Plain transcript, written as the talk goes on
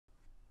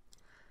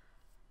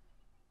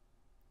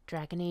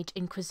Dragon Age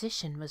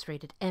Inquisition was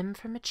rated M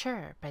for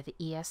mature by the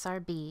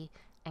ESRB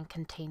and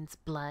contains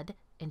blood,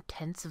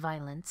 intense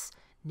violence,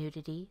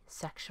 nudity,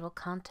 sexual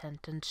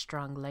content, and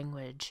strong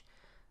language.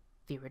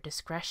 Viewer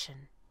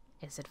discretion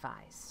is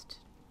advised.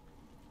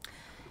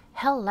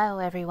 Hello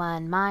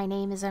everyone, my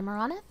name is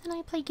Amaronith and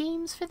I play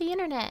games for the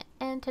internet,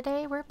 and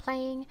today we're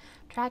playing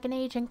Dragon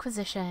Age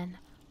Inquisition.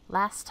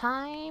 Last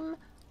time,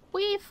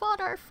 we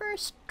fought our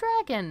first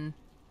dragon.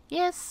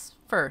 Yes,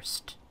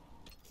 first.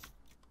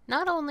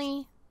 Not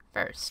only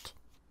first.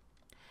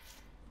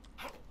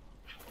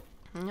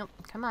 Nope,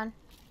 come on.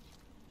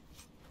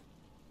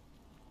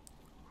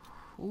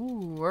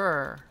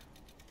 Ooh,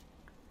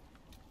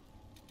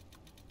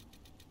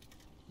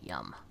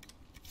 yum.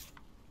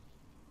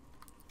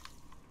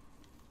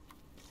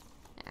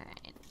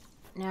 Alright,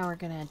 now we're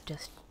gonna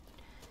just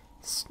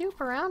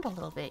snoop around a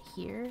little bit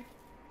here.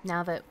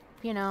 Now that,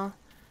 you know,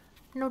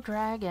 no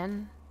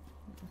dragon.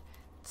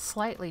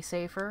 Slightly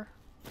safer.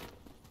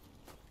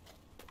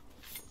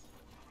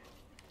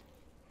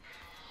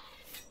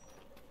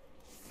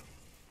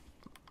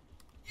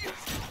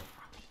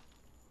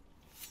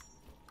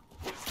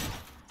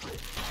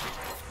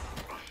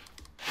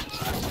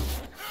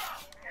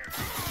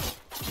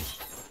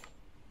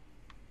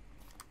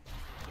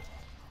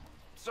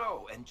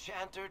 So,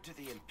 Enchanter to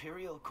the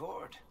Imperial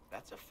Court.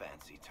 That's a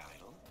fancy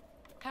title.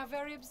 How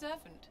very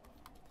observant.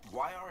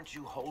 Why aren't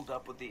you holed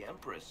up with the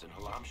Empress in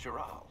Halam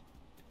Sharal?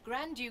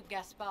 Grand Duke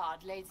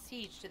Gaspard laid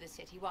siege to the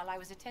city while I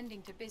was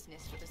attending to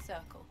business for the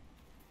Circle.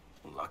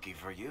 Lucky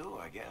for you,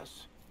 I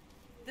guess.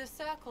 The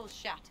Circle's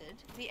shattered,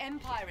 the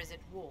Empire is at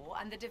war,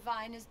 and the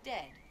Divine is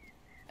dead.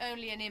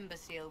 Only an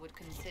imbecile would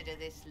consider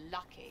this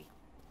lucky.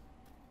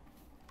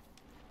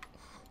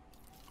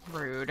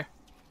 Rude.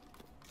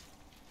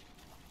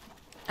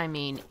 I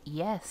mean,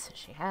 yes,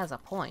 she has a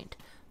point,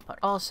 but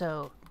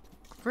also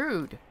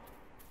rude.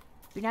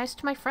 Be nice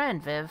to my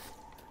friend, Viv.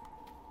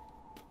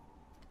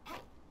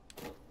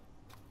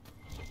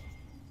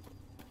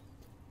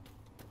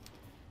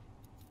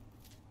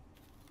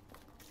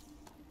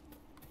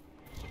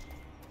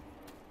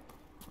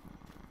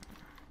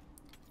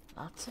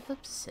 Lots of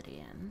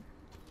obsidian.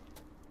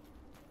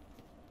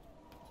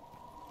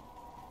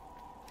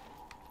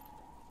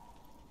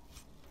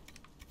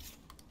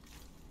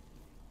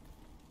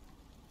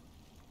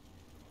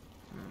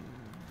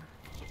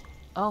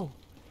 Oh,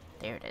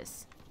 there it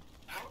is.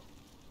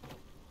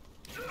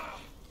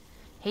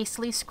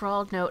 Hastily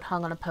scrawled note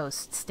hung on a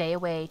post. Stay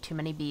away, too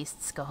many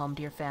beasts. Go home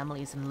to your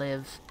families and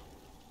live.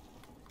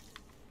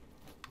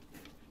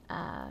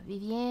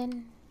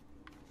 Vivienne.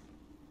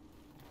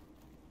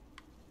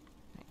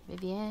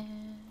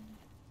 Vivienne.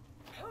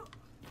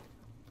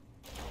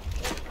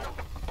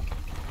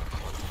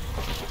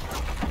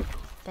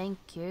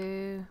 Thank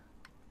you.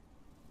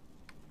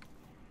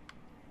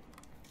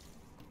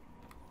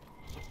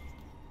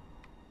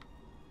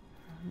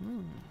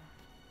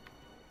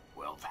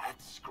 Well,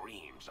 that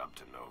screams up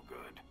to no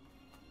good.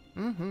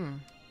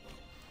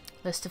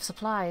 List of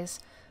supplies.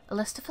 A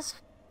list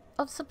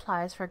of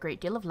supplies for a great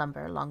deal of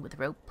lumber, along with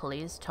rope,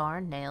 pulleys,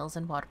 tarn, nails,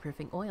 and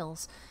waterproofing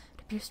oils.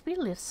 It appears to be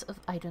lists of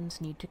items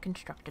needed to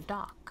construct a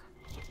dock.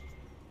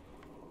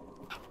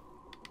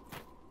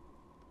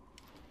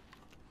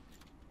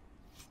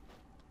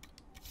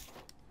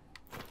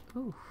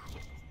 Ooh.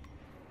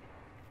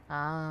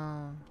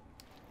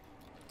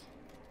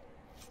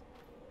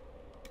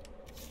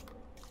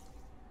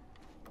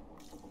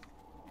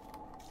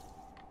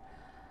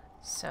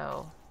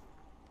 So,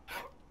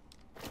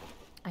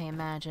 I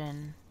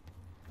imagine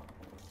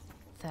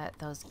that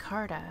those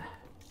Carta,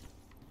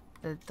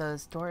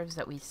 those dwarves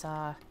that we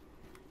saw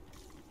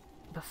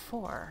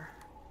before,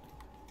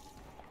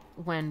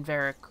 when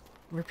Varric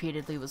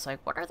repeatedly was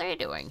like, "What are they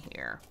doing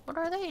here? What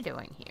are they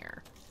doing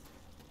here?"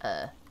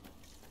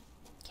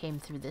 Came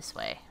through this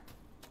way.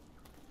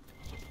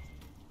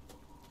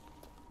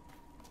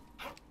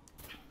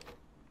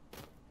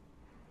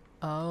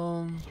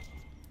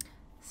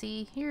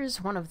 See,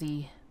 here's one of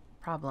the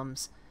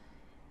problems.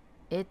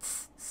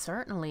 It's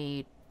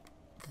certainly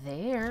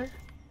there,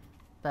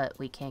 but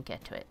we can't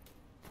get to it.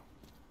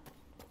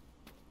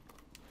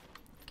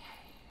 Okay.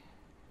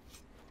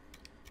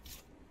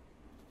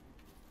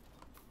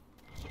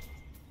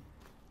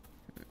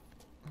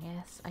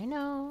 Yes, I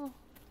know.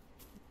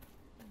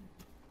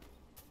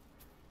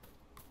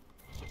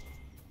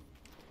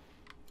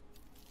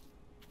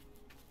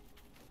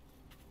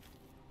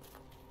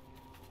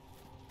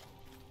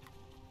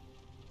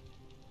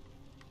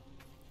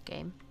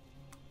 Game.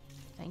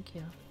 Thank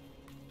you.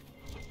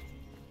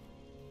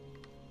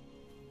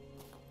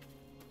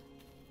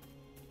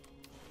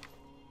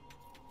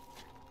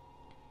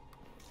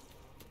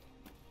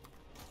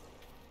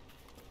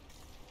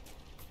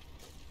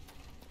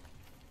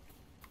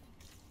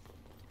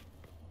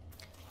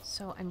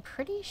 So I'm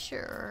pretty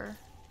sure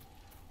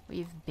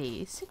we've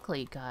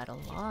basically got a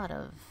lot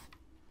of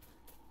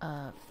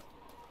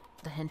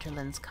the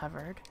hinterlands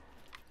covered.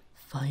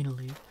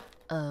 Finally.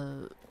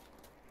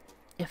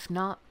 If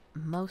not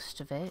most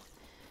of it.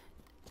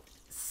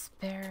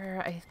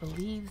 Prepare, I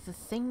believe, the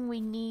thing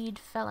we need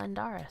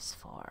Felandaris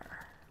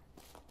for.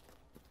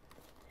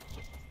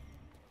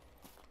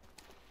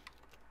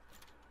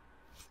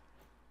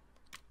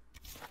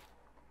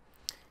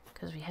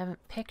 Because we haven't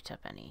picked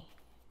up any.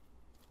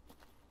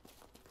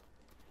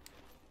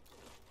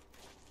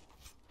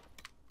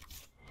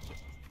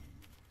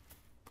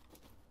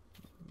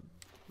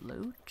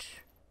 Loot.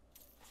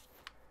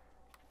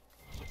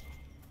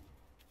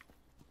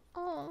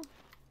 Oh.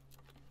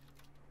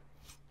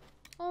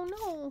 Oh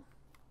no.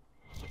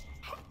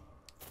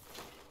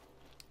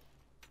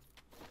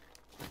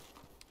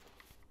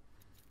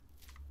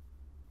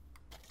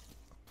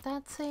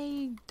 That's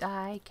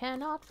I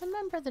cannot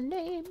remember the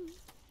name.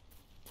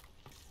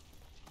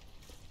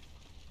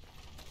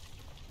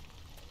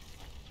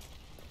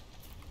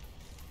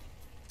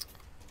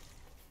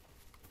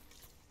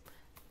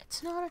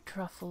 It's not a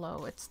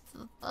truffalo, it's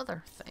the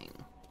other thing.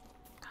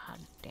 God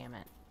damn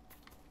it.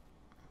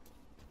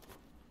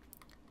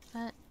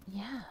 But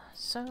yeah,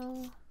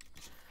 so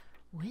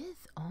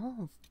with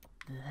all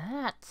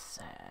that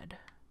said,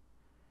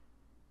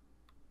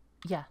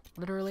 yeah,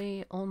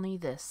 literally only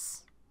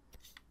this.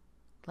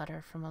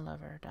 Letter from a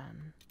lover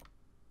done.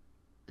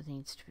 It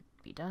needs to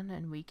be done,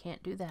 and we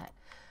can't do that.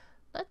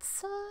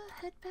 Let's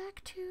head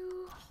back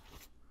to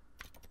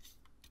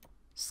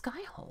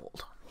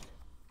Skyhold.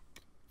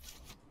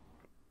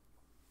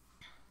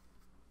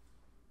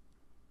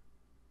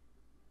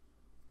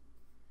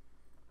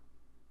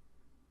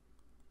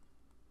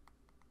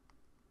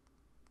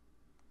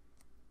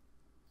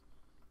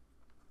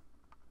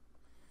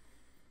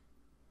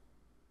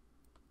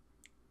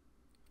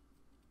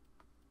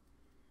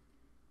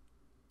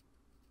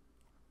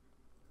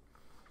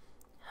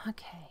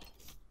 Okay.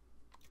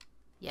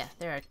 Yeah,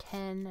 there are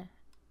 10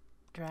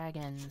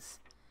 dragons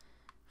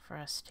for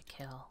us to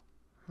kill.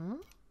 Hmm?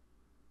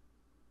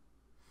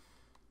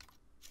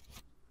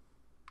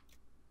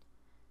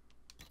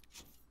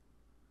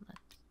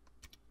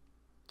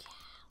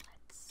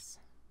 Let's...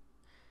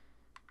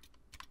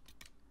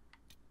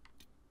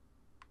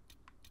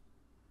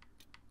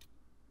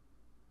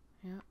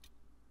 Yep.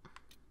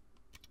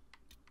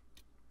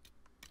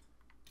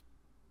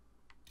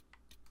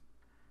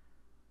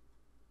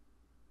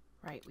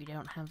 Right, we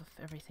don't have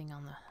everything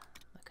on the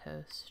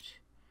coast.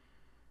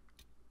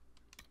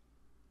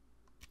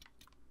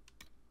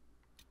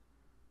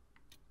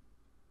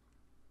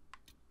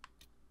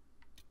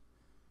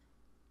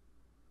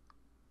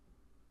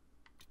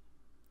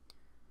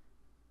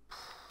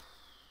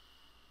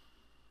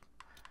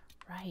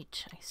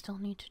 Right, I still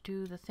need to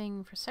do the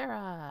thing for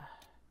Sarah.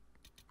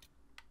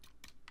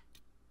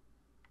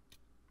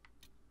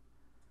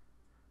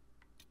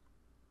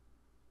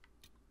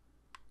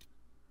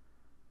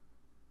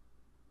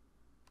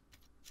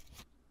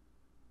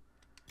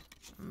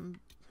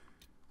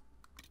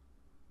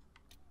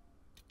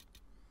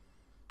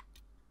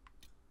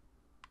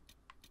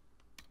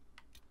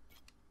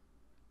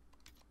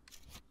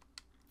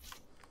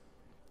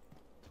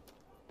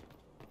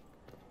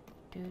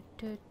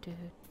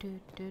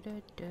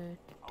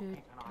 I'll keep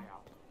an eye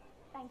out.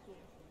 Thank you.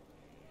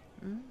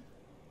 Hmm?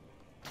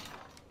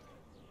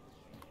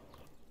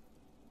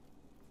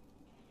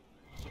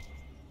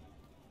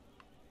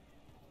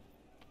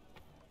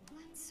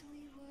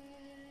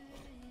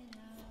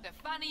 The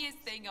funniest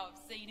thing I've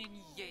seen in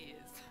years.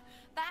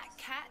 That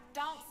cat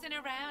dancing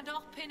around,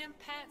 hopping and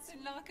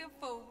pouncing like a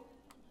fool.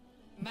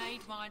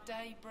 Made my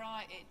day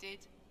bright, it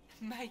did.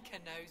 Maker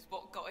knows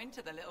what got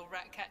into the little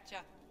rat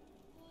catcher.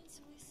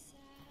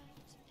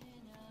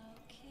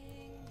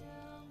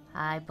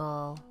 Hi,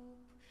 Bull.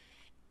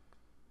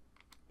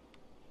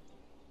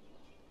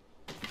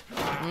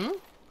 Hmm?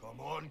 Come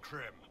on,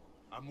 Krim.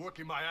 I'm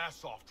working my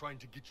ass off trying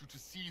to get you to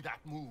see that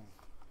move.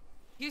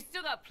 You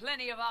still got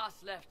plenty of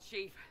arse left,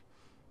 Chief.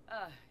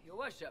 Your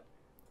worship.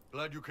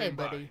 Glad you came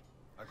buddy.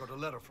 by. I got a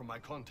letter from my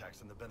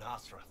contacts in the Ben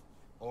Hasrath.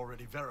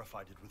 Already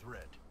verified it with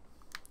Red.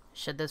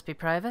 Should this be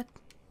private?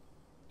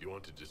 You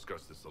want to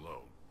discuss this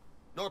alone?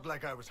 Not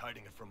like I was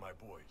hiding it from my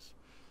boys.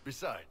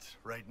 Besides,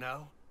 right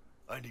now,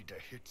 I need to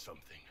hit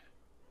something.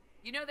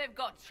 You know they've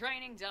got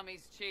training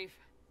dummies, Chief.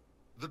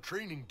 The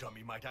training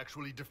dummy might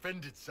actually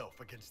defend itself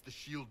against the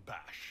shield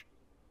bash.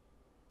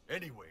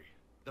 Anyway,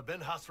 the Ben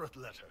Hasrath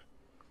letter.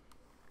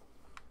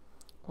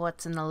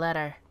 What's in the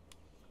letter?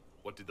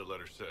 What did the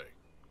letter say?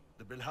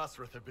 The Ben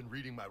Hasrath have been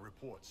reading my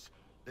reports.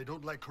 They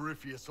don't like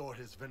Corypheus or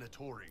his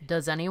Venatori.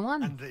 Does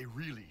anyone? And they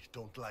really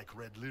don't like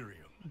Red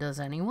Lyrium. Does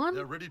anyone?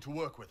 They're ready to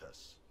work with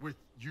us. With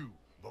you,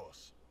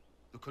 boss.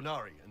 The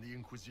Qunari and the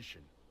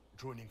Inquisition,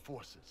 joining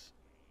forces.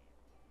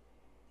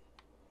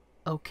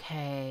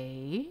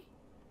 Okay.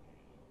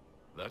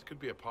 That could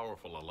be a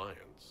powerful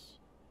alliance.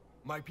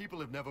 My people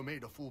have never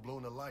made a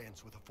full-blown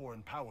alliance with a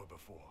foreign power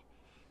before.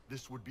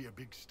 This would be a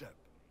big step.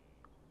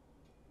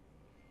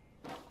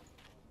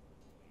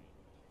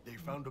 They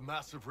found a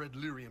massive Red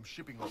Lyrium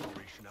shipping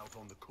operation out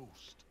on the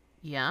coast.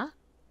 Yeah?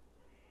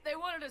 They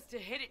wanted us to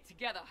hit it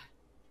together.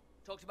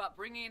 Talked about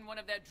bringing in one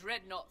of their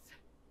dreadnoughts.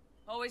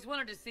 Always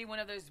wanted to see one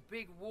of those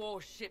big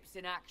warships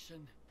in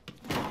action.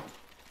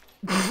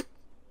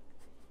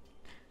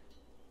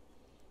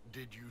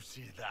 Did you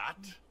see that?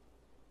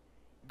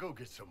 Go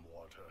get some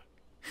water.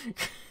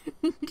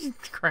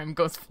 Creme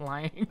goes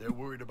flying. They're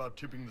worried about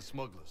tipping the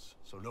smugglers,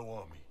 so no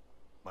army.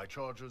 My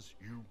chargers,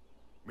 you,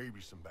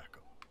 maybe some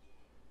backup.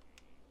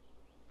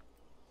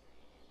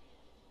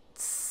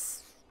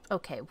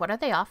 Okay, what are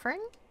they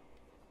offering?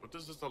 What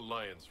does this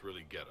alliance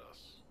really get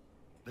us?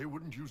 They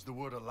wouldn't use the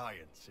word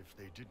alliance if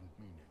they didn't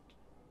mean it.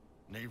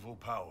 Naval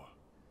power.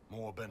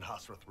 More Ben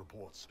Hasrath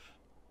reports.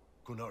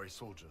 Qunari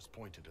soldiers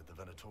pointed at the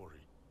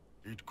Venatori.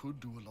 It could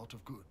do a lot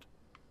of good.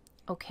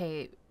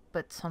 Okay,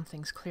 but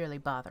something's clearly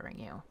bothering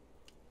you.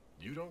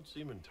 You don't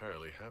seem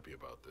entirely happy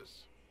about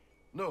this.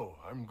 No,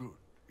 I'm good.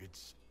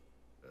 It's...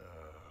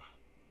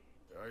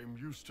 I'm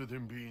used to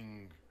them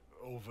being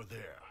over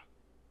there.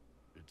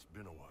 It's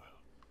been a while.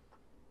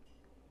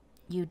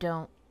 You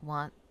don't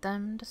want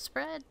them to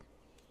spread?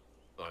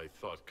 I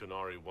thought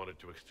Qunari wanted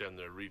to extend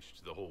their reach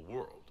to the whole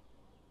world.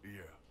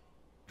 Yeah.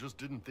 Just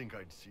didn't think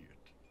I'd see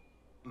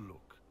it.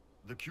 Look,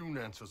 the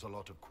Qun answers a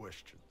lot of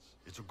questions.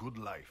 It's a good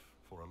life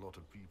for a lot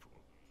of people.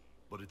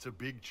 But it's a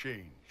big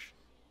change,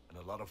 and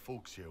a lot of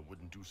folks here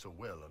wouldn't do so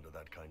well under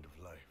that kind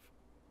of life.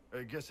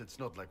 I guess it's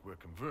not like we're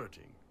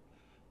converting.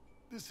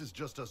 This is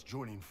just us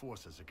joining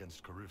forces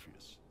against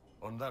Corypheus.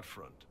 On that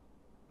front,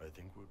 I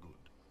think we're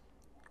good.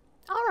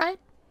 All right.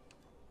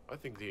 I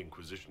think the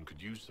Inquisition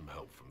could use some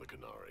help from the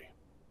Qunari.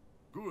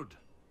 Good.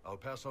 I'll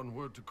pass on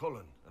word to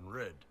Cullen and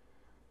Red.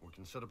 We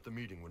can set up the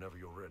meeting whenever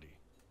you're ready.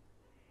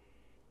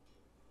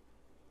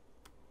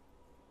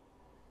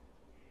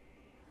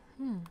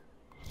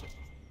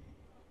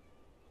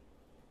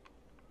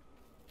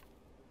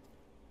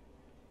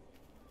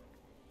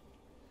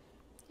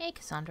 Hey,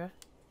 Cassandra.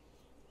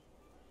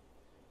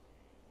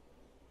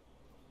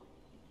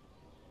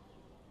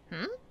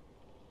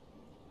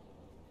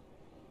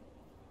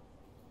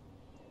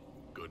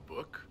 Good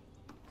book?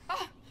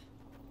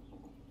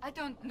 I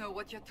don't know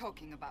what you're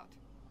talking about.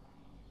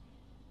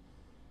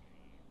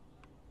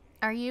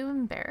 Are you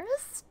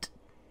embarrassed?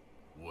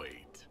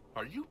 Wait,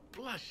 are you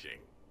blushing?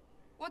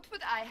 What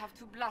would I have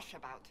to blush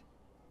about?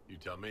 You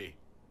tell me.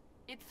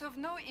 It's of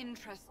no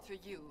interest to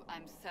you,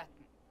 I'm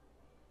certain.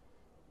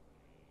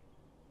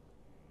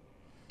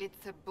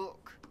 It's a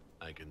book.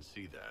 I can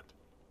see that.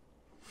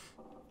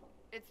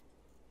 It's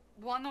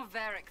one of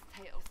Varric's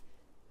tales.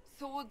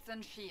 Swords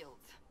and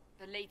Shields.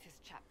 The latest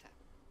chapter.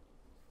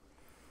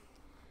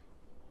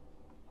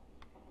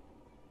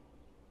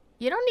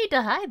 You don't need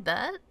to hide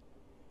that.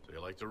 So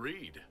you like to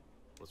read.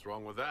 What's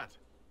wrong with that?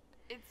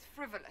 It's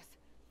frivolous.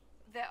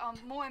 There are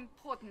more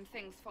important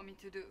things for me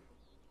to do.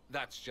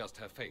 That's just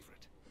her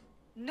favorite.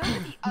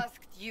 Nobody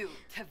asked you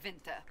to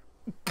winter.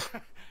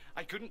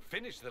 I couldn't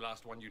finish the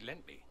last one you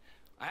lent me.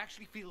 I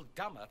actually feel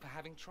dumber for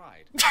having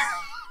tried.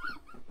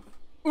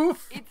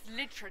 Oof. It's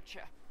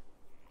literature.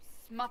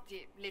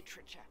 Smutty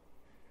literature.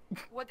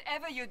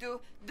 Whatever you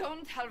do,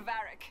 don't tell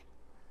Varric.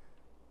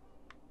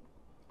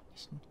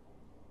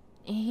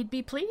 He'd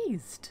be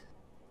pleased.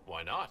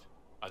 Why not?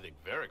 I think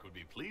Varric would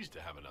be pleased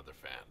to have another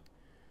fan.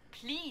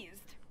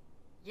 Pleased?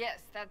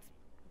 Yes, that's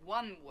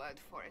one word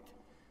for it.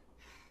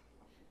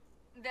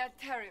 They're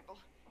terrible.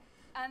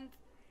 And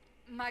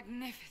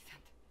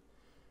magnificent.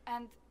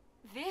 And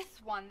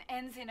this one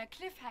ends in a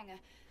cliffhanger.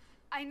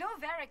 I know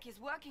Varric is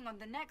working on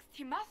the next.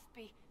 He must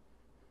be.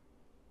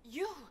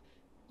 You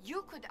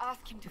could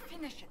ask him to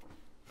finish it.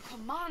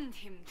 Command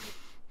him to...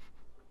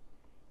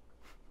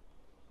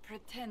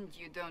 Pretend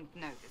you don't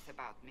know this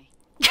about me.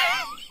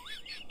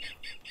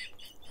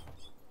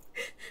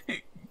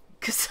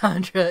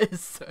 Cassandra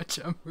is such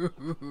a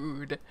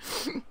mood.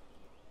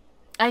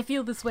 I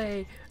feel this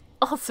way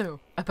also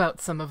about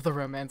some of the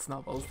romance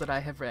novels that I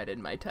have read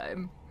in my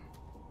time.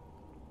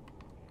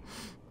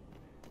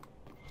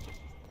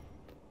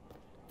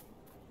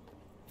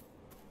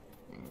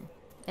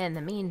 In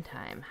the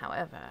meantime,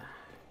 however...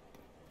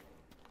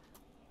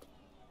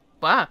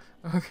 Wow!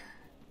 Okay.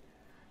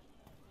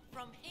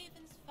 From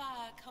Haven's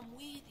fire come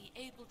we,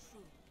 the able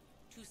true,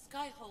 to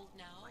Skyhold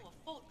now, a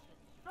fortress.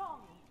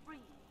 Strong and free.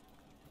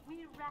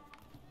 We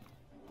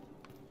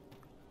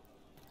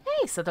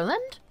Hey,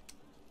 Sutherland!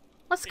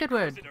 What's a good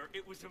word?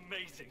 It was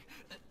amazing.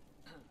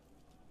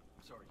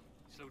 Sorry,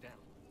 slow down.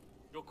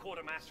 Your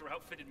quartermaster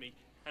outfitted me,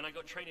 and I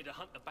got training to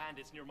hunt the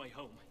bandits near my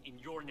home, in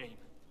your name.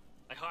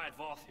 I hired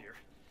Voth here.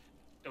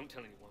 Don't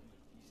tell anyone,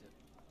 he's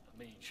a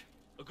mage.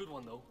 A good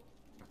one, though.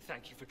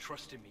 Thank you for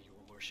trusting me,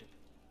 your worship.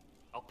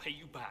 I'll pay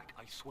you back,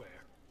 I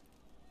swear.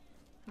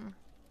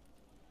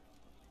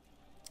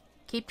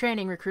 Keep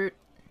training, recruit.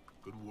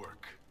 Good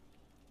work.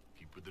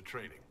 Keep with the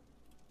training.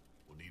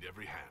 We'll need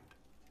every hand.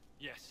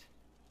 Yes.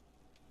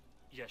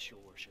 Yes, your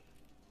worship.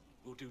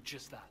 We'll do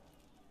just that.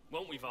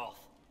 Won't we, Voth?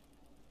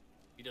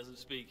 He doesn't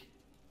speak,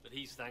 but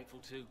he's thankful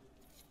too.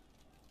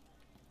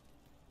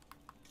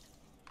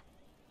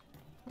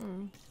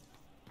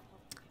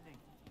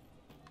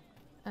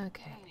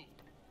 Okay.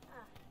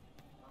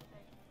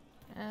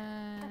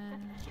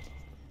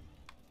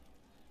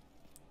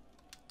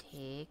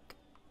 Take...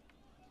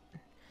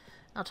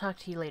 I'll talk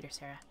to you later,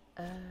 Sarah.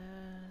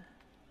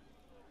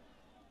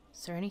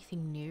 Is there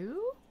anything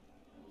new?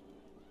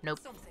 Nope.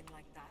 Something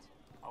like that.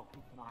 I'll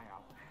keep an eye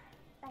out.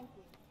 Thank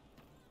you.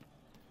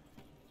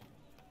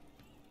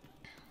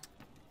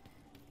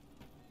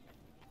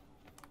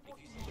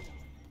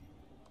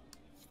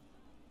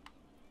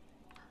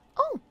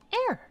 Oh,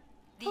 air.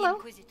 The Hello.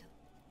 Inquisitor.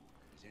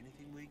 Is there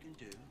anything we can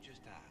do?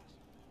 Just ask.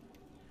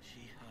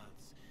 She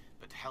hurts,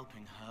 but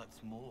helping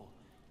hurts more.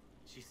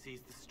 She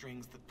sees the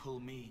strings that pull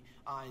me,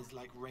 eyes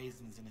like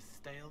raisins in a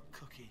stale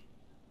cookie.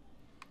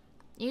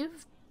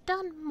 You've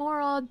done more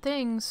odd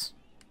things.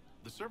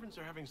 The servants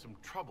are having some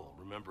trouble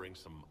remembering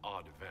some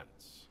odd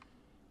events.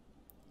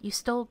 You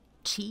stole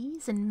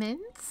cheese and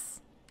mints?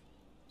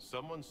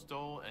 Someone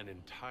stole an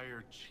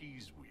entire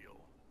cheese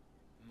wheel.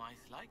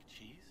 Mice like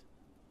cheese.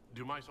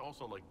 Do mice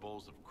also like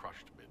bowls of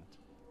crushed mint?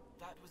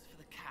 That was for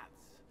the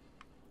cats.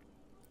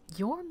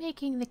 You're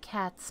making the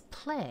cats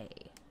play.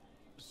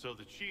 So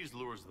the cheese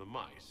lures the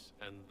mice,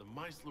 and the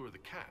mice lure the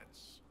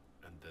cats,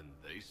 and then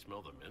they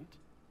smell the mint?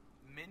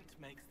 Mint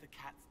makes the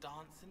cats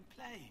dance and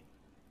play.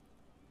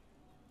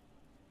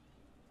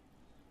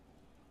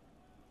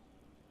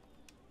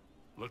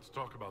 Let's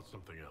talk about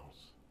something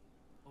else.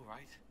 All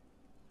right.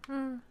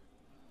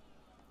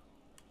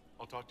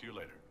 I'll talk to you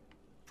later.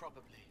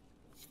 Probably.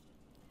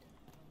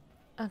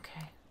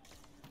 Okay.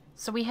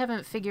 So we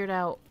haven't figured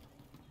out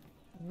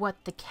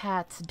what the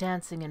cats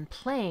dancing and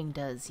playing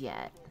does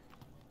yet.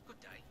 Good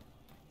day.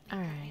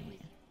 Alright.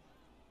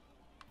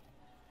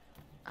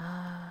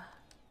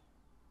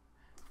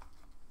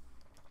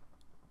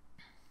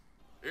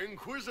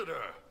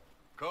 Inquisitor,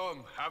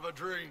 come have a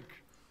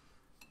drink.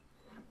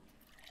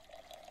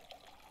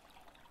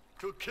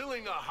 To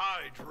killing a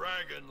high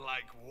dragon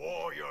like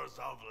warriors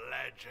of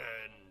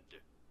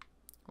legend.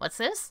 What's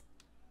this?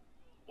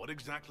 What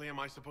exactly am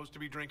I supposed to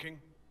be drinking?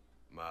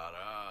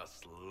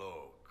 Maras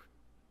lok.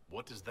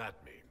 What does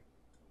that mean?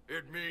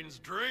 It means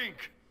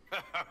drink.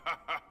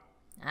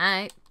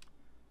 Alright.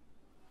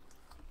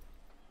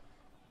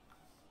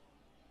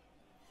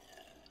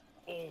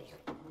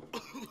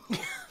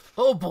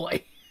 Oh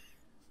boy.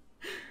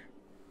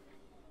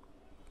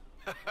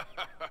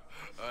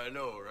 I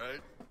know,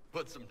 right?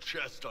 Put some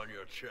chest on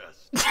your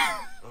chest.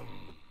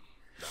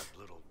 That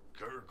little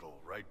gurgle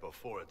right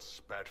before it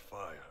spat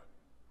fire.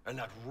 And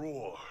that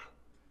roar.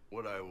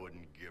 What I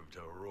wouldn't give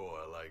to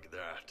roar like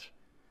that.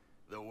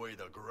 The way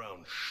the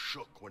ground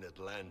shook when it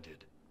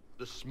landed.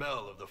 The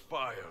smell of the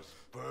fires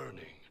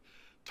burning.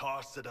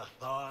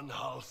 Tarsidathan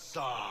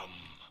Halsam.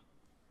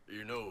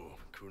 You know,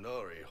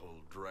 Kunari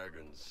hold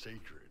dragons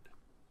sacred.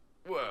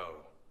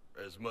 Well,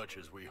 as much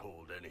as we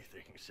hold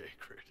anything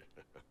sacred.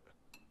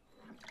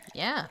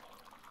 Yeah.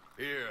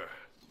 Here,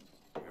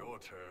 your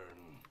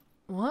turn.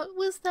 What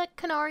was that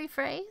Canary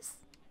phrase?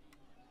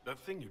 That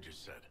thing you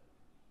just said.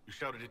 You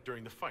shouted it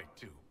during the fight,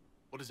 too.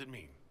 What does it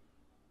mean?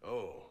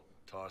 Oh,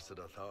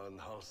 Tarsidathan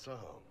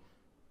Halsam.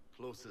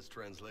 Closest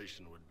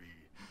translation would be,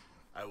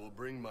 I will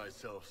bring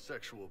myself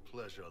sexual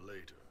pleasure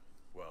later,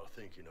 while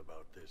thinking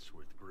about this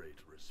with great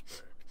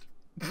respect.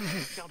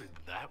 You shouted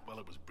that while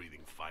it was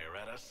breathing fire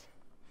at us?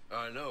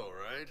 I know,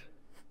 right?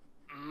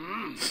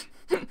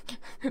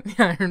 The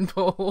Iron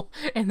Bowl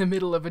in the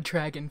middle of a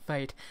dragon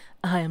fight.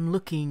 I am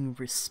looking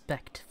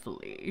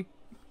respectfully.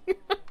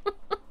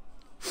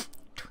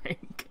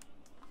 Drink.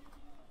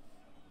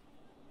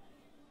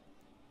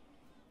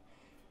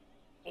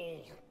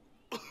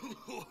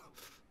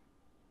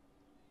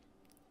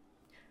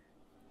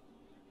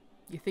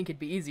 You think it'd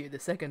be easier the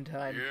second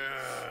time?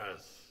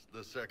 Yes,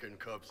 the second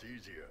cup's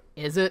easier.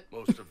 Is it?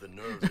 Most of the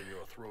nerves in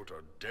your throat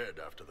are dead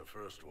after the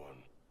first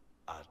one.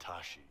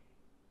 Atashi,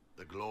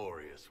 the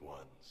glorious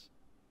ones.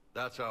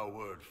 That's our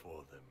word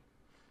for them.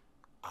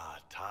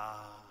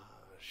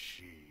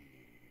 Atashi.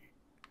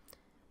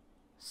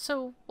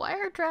 So why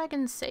are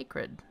dragons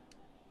sacred?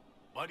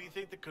 Why do you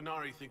think the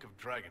Kunari think of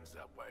dragons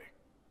that way?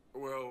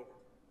 Well,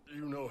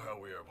 you know how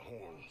we have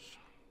horns.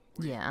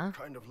 Yeah.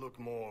 Kind of look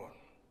more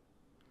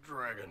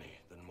dragony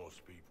than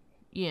most people.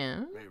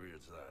 Yeah. Maybe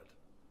it's that.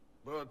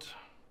 But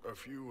a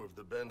few of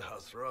the Ben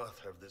Hasrath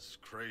have this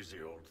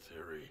crazy old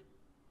theory.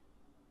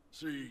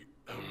 See,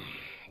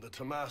 the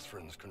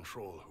Tamasrans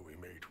control who we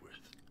mate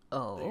with.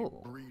 Oh.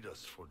 They breed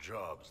us for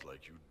jobs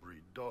like you'd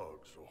breed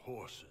dogs or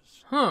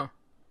horses. Huh.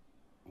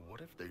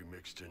 What if they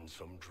mixed in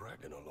some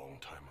dragon a long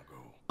time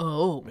ago?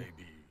 Oh.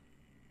 Maybe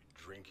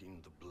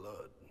drinking the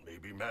blood,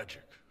 maybe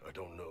magic, I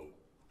don't know.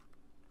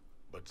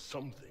 But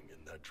something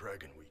in that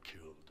dragon we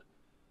killed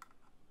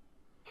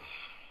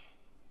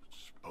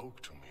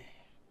spoke to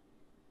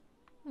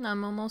me.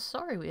 I'm almost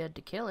sorry we had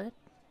to kill it.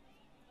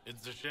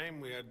 It's a shame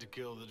we had to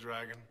kill the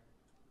dragon.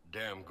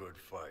 Damn good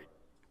fight.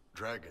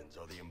 Dragons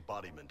are the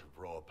embodiment of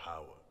raw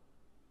power.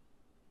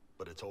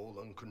 But it's all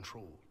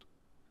uncontrolled.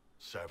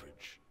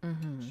 Savage.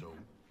 So,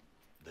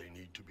 they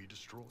need to be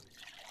destroyed.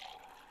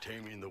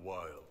 Taming the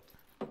wild.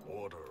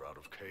 Order out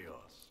of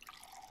chaos.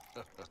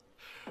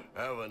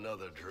 Have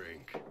another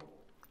drink.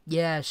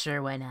 Yeah,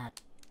 sure, why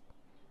not?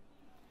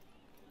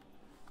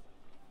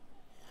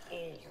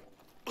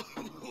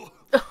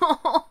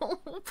 Oh,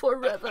 poor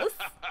Revas.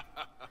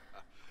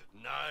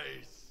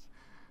 Nice.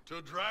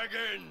 To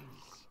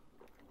dragons.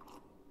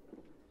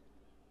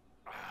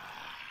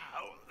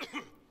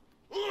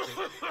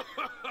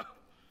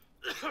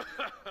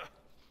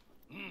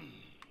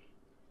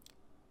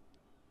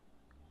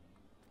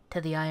 To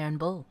the Iron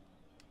Bull.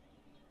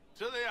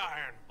 To the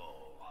Iron Bull.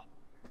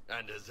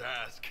 And his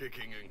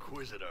ass-kicking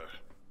Inquisitor.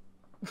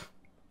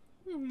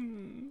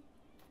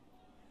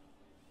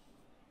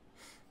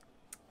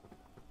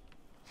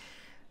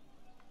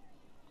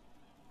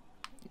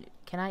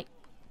 Can I...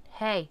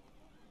 Hey.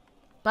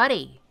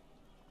 Buddy.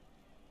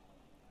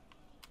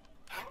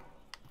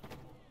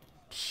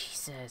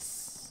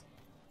 Jesus.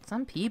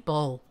 Some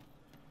people.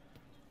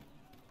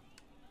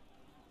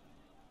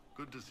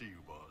 Good to see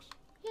you, boss.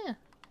 Yeah.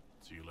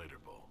 See you later,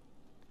 Bull.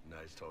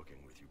 Nice talking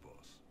with you,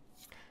 boss.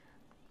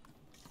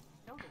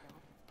 No, they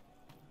don't.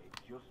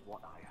 It's just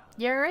what I heard.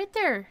 You're right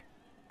there.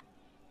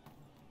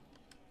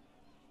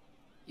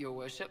 Your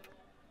worship?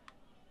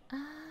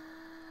 How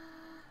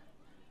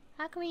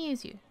can we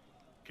use you?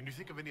 Can you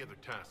think of any other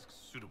tasks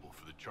suitable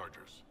for the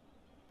Chargers?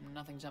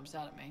 Nothing jumps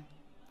out at me.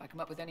 If I come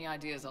up with any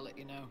ideas, I'll let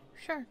you know.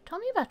 Sure. Tell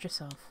me about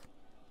yourself.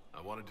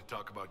 I wanted to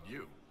talk about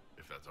you,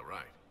 if that's all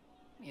right.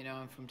 You know,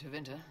 I'm from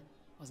Tevinter.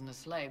 Wasn't a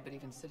slave, but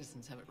even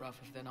citizens have it rough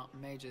if they're not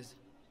mages.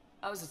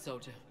 I was a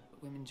soldier,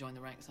 but women joined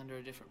the ranks under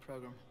a different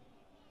program.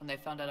 When they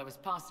found out I was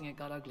passing, it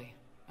got ugly.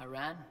 I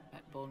ran,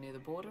 met Bull near the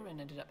border,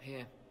 and ended up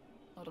here.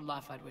 Not a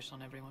life I'd wish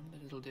on everyone,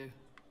 but it'll do.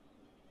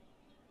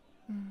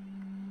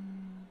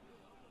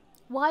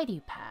 Why do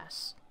you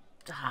pass?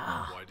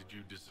 Why did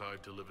you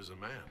decide to live as a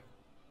man?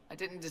 I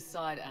didn't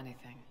decide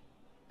anything.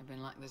 I've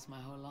been like this my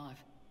whole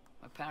life.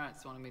 My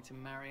parents wanted me to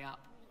marry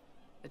up.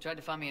 They tried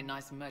to find me a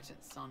nice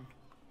merchant's son.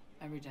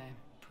 Every day,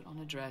 put on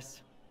a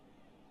dress,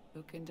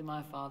 look into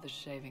my father's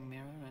shaving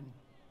mirror, and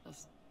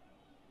just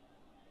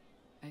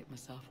hate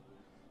myself.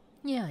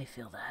 Yeah, I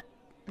feel that.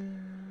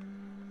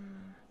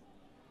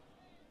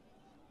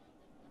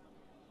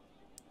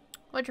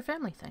 What'd your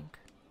family think?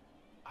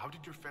 How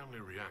did your family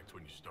react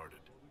when you started?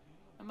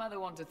 My mother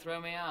wanted to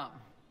throw me out.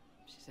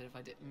 She said if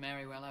I didn't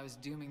marry well, I was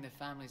dooming the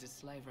family to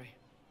slavery.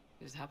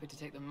 She was happy to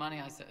take the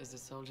money I set as a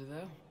soldier,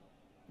 though.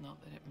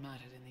 Not that it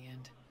mattered in the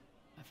end.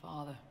 My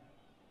father.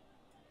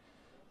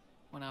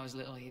 When I was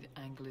little, he'd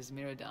angle his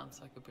mirror down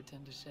so I could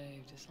pretend to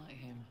shave, just like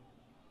him.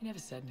 He never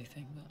said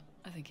anything, but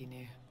I think he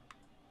knew.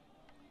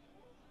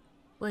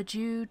 Would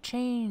you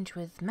change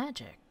with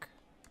magic?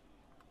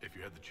 If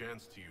you had the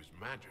chance to use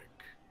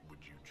magic,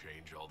 would you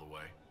change all the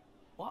way?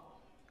 What?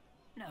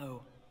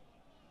 No.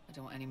 I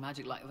don't want any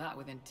magic like that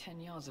within 10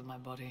 yards of my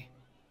body.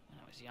 When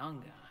I was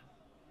younger...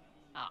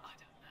 I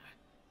don't know.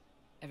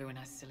 Everyone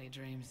has silly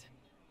dreams.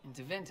 In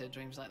Tevinter,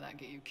 dreams like that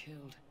get you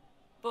killed.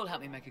 Bull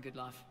helped me make a good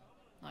life.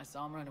 Nice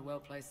armor and a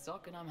well-placed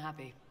sock, and I'm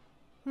happy.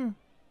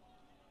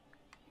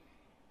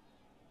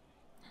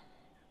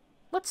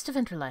 What's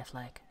Tevinter life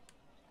like?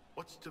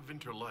 What's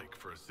Tevinter like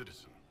for a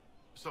citizen?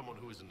 Someone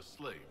who isn't a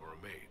slave or a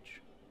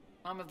mage?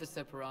 I'm of the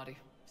Separati.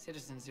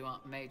 Citizens who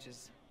aren't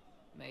mages.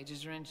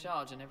 Mages are in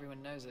charge and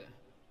everyone knows it.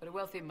 But a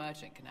wealthy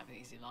merchant can have an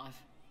easy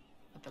life.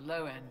 At the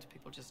low end,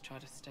 people just try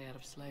to stay out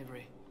of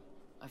slavery.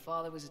 My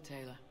father was a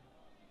tailor.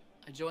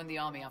 I joined the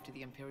army after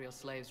the Imperial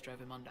slaves drove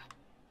him under.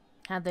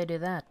 How'd they do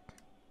that?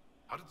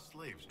 How did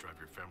slaves drive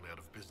your family out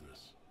of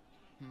business?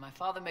 My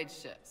father made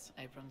shirts,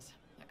 aprons,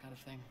 that kind of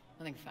thing.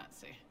 Nothing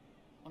fancy.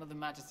 One of the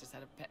magisters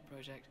had a pet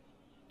project.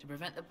 To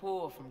prevent the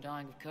poor from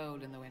dying of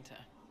cold in the winter.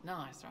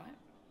 Nice, right?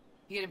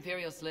 He had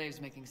Imperial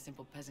slaves making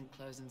simple peasant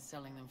clothes and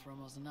selling them for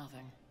almost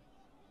nothing.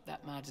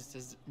 That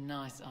magister's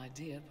nice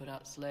idea put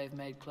out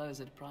slave-made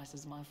clothes at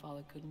prices my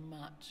father couldn't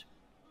match.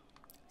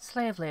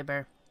 Slave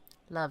labor.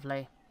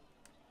 Lovely.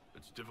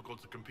 It's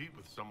difficult to compete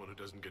with someone who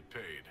doesn't get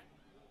paid.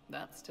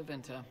 That's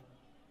Tevinter.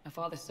 My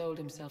father sold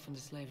himself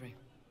into slavery.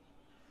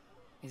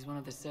 He's one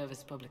of the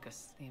Servus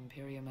Publicus, the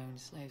Imperium-owned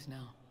slaves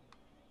now.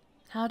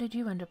 How did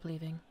you end up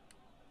leaving?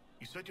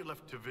 You said you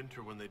left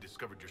Tevinter when they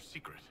discovered your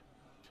secret.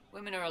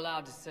 Women are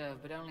allowed to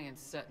serve, but only in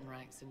certain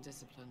ranks and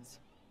disciplines.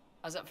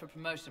 I was up for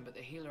promotion, but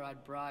the healer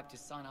I'd bribed to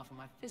sign off on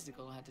my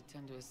physical had to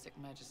tend to a sick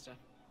magister.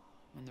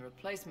 When the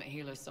replacement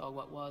healer saw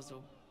what was or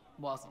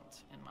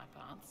wasn't in my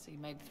pants, he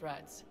made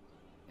threats.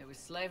 It was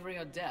slavery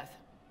or death,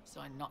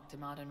 so I knocked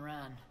him out and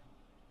ran.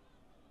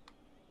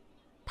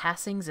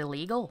 Passing's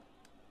illegal?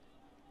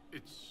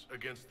 It's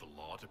against the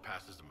law to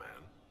pass as a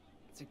man.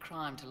 It's a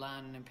crime to lie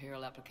on an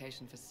Imperial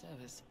application for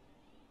service.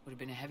 Would have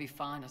been a heavy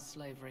fine or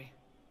slavery.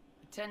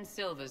 For 10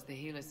 silvers, the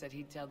healer said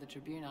he'd tell the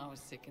Tribune I was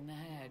sick in the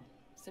head.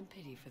 Some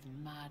pity for the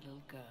mad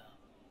little girl.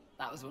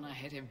 That was when I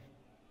hit him.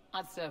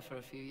 I'd served for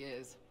a few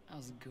years. I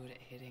was good at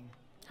hitting.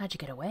 How'd you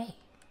get away?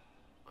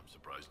 I'm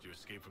surprised you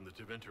escaped from the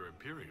Tevinter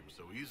Imperium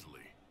so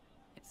easily.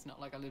 It's not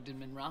like I lived in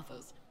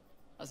Minrathas.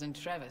 I was in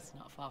Revas,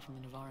 not far from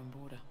the Navarran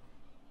border.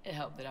 It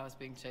helped that I was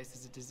being chased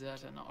as a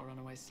deserter, not a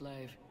runaway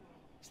slave.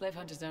 Slave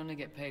hunters only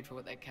get paid for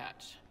what they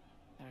catch.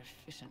 They're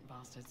efficient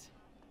bastards.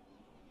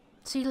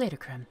 See you later,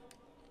 Krem.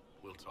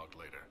 We'll talk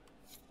later.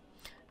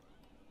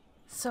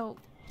 So,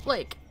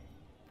 like,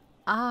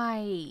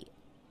 I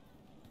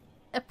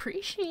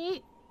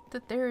appreciate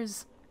that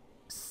there's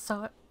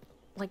such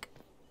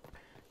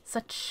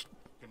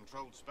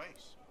Controlled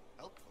space.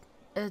 Helpful.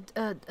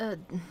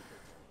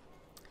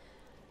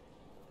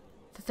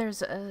 that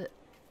there's a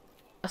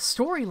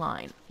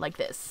storyline like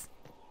this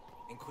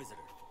Inquisitor.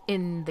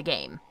 in the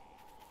game.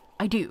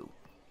 I do.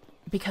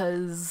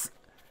 Because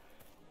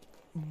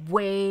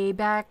way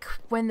back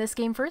when this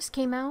game first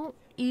came out,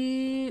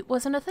 it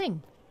wasn't a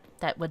thing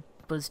that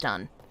was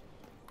done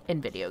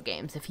in video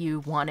games. If you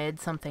wanted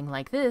something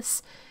like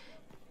this,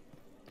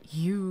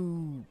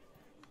 you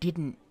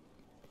didn't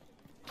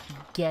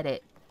get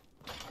it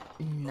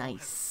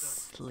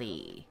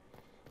nicely,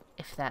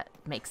 if that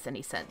makes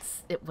any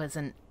sense. It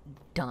wasn't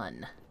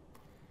done.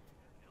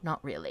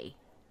 Not really.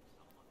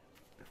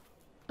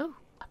 Oh,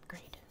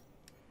 upgrade.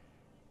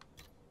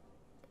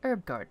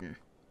 Herb garden.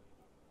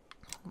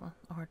 Well,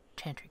 or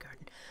chantry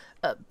garden.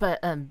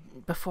 But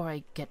before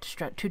I get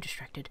too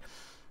distracted.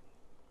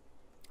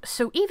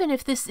 So even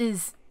if this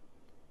is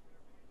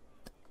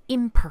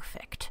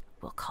imperfect,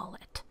 we'll call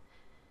it,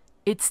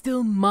 it's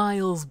still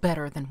miles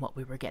better than what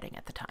we were getting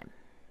at the time.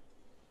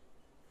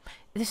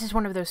 This is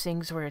one of those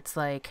things where it's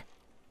like,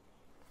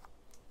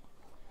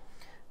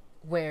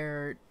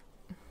 where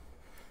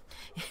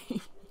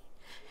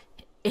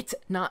it's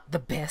not the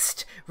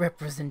best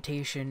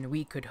representation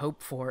we could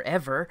hope for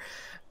ever,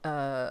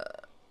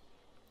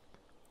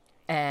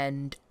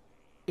 and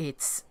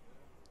it's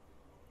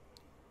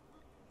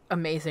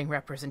amazing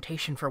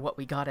representation for what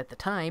we got at the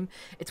time.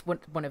 It's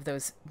one of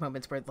those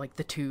moments where, like,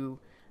 the two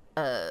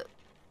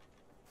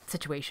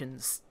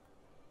situations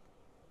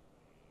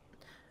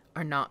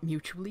are not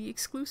mutually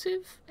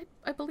exclusive,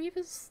 I believe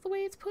is the way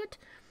it's put.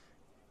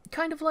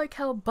 Kind of like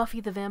how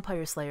Buffy the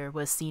Vampire Slayer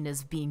was seen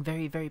as being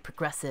very, very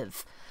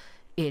progressive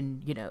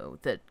in, you know,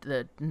 the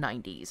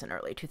 90s and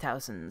early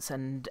 2000s,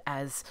 and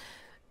as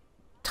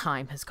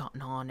time has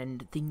gotten on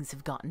and things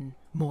have gotten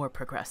more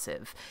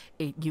progressive,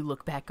 you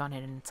look back on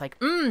it and it's like,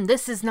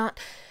 this is not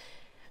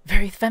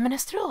very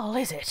feminist at all,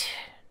 is it?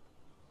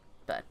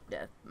 But,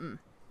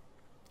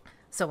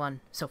 so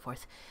on, so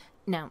forth.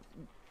 Now,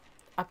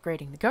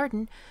 upgrading the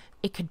garden,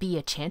 it could be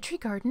a chantry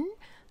garden,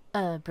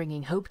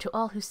 bringing hope to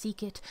all who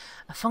seek it,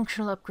 a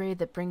functional upgrade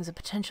that brings a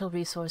potential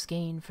resource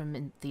gain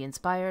from the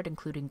inspired,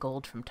 including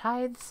gold from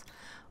tithes,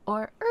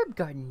 or herb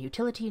garden,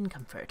 utility and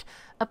comfort,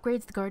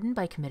 upgrades the garden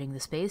by committing the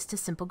space to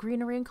simple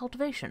greenery and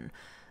cultivation,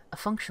 a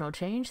functional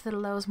change that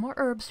allows more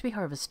herbs to be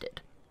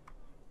harvested.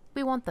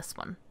 We want this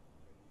one.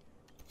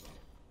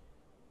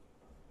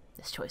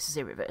 This choice is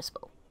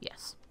irreversible,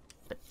 yes,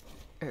 but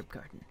herb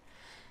garden.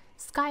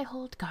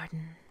 Skyhold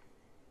garden.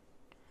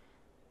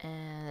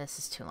 This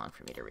is too long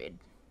for me to read.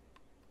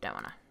 Don't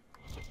wanna.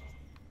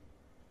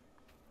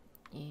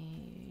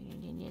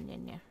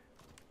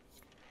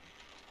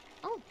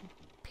 Oh,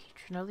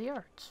 patron of the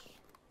arts.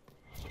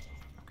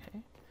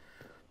 Okay.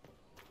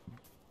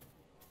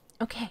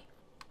 Okay.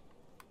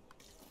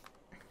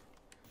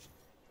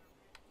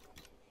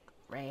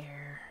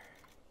 Rare.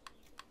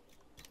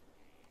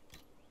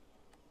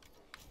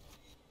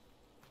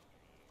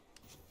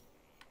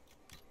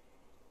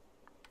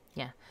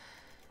 Yeah.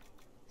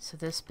 So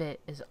this bit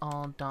is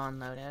all Dawn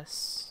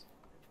Lotus.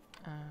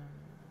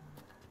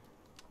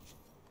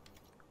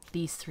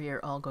 These three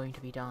are all going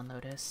to be Dawn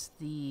Lotus.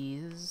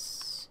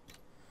 These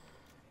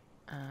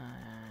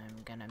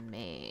I'm gonna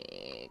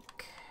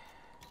make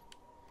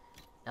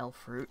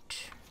elf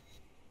root,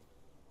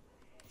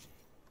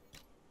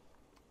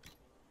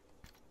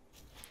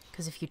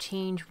 because if you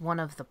change one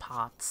of the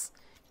pots,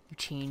 you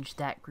change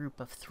that group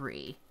of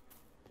three.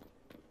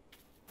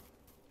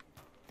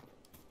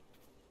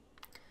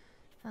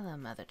 Hello,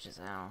 Mother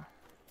Giselle.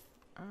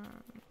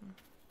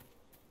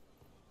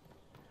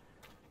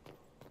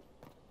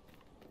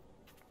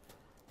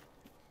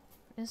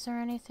 Is there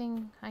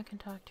anything I can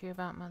talk to you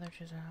about, Mother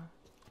Giselle?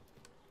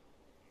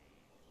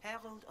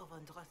 Herald of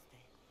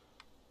Andraste.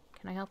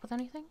 Can I help with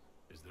anything?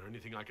 Is there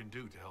anything I can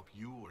do to help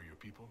you or your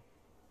people?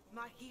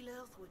 My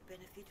healers would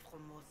benefit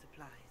from more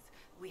supplies.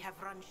 We have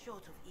run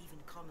short of even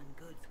common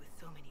goods with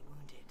so many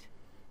wounded.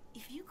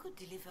 If you could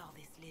deliver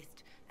this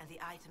list and the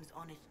items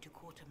on it to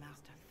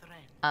Quartermaster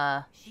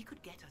Thren, she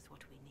could get us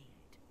what we need.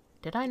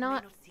 Did I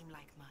not? It may not seem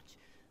like much,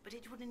 but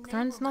it would enable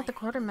Thren's not the my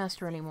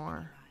Quartermaster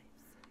anymore.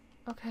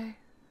 Okay.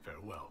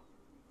 Farewell.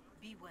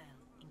 Be well,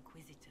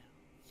 Inquisitor.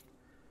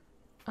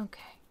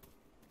 Okay.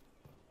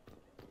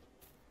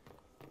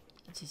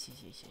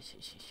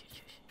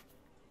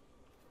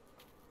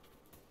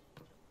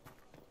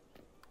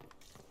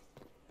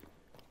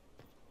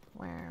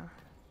 Where?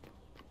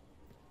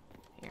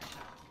 Here.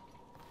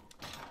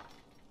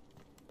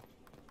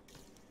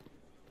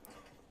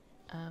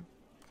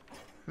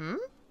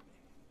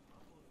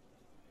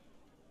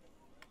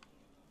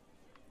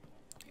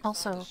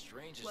 Also,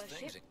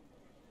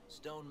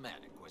 Stone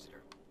man,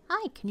 Inquisitor.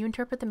 Hi, can you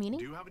interpret the meaning?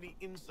 Do you have any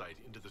insight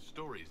into the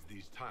stories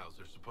these tiles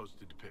are supposed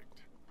to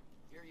depict?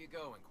 Here you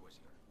go,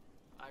 Inquisitor.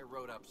 I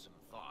wrote up some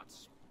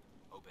thoughts.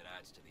 Hope it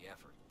adds to the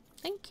effort.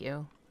 Thank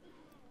you.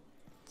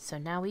 So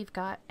now we've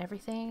got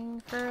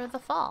everything for the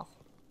fall.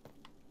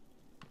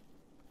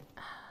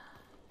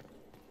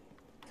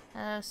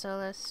 Hello,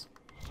 Solus.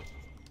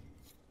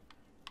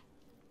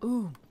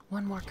 Ooh,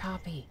 one more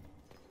copy.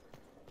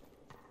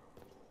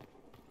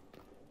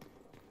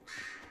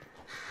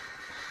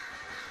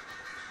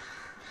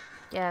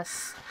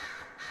 Yes.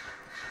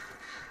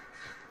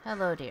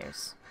 Hello,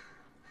 dears.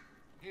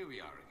 Here we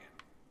are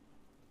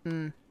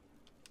again.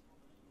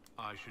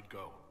 I should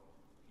go.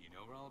 You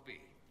know where I'll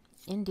be.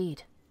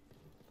 Indeed.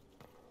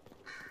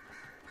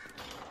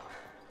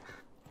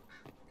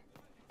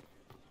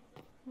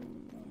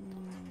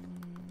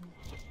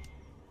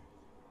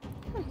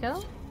 Here we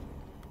go.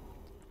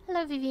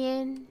 Hello,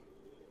 Vivian.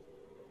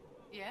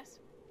 Yes?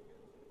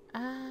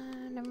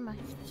 Never mind.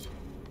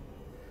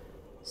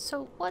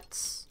 So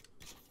what's...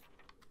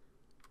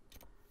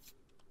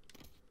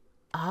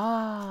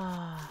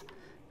 I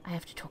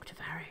have to talk to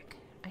Varric.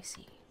 I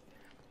see.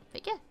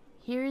 But yeah,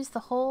 here is the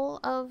whole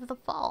of the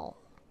fall.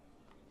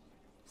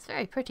 It's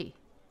very pretty.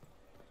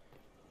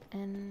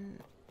 And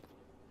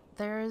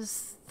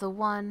there's the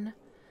one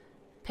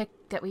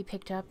that we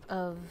picked up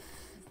of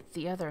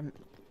the other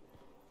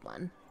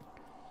one.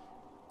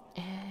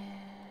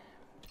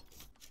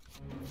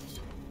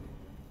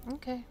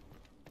 Okay.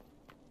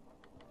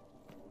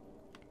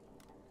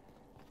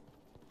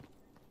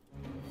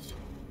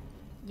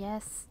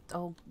 Yes.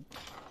 Oh,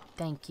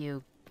 thank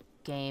you,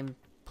 game,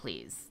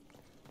 please.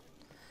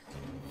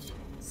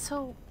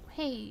 So,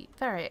 hey,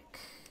 Varric.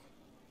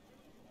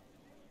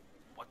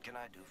 What can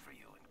I do for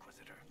you,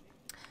 Inquisitor?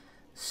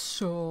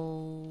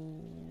 So,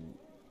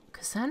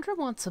 Cassandra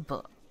wants a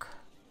book.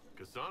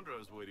 Cassandra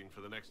is waiting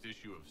for the next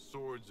issue of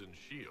Swords and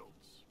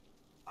Shields.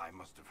 I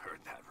must have heard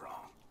that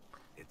wrong.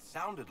 It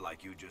sounded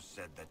like you just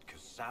said that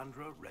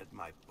Cassandra read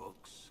my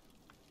books.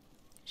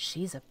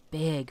 She's a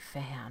big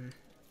fan.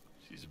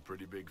 She's a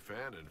pretty big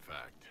fan, in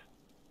fact.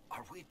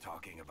 Are we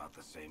talking about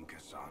the same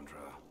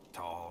Cassandra?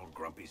 Tall,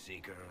 grumpy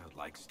seeker,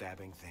 like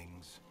stabbing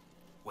things?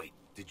 Wait,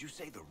 did you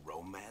say the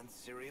romance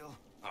serial?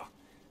 Oh,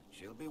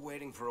 she'll be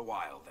waiting for a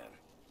while then.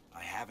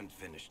 I haven't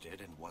finished it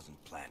and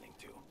wasn't planning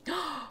to.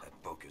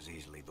 That book is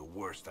easily the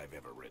worst I've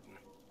ever written.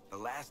 The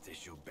last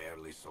issue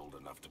barely sold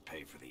enough to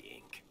pay for the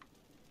ink.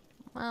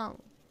 Well,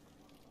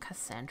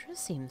 Cassandra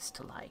seems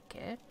to like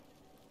it.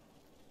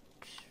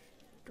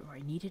 Or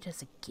I need it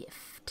as a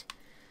gift.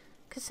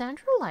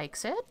 Cassandra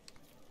likes it.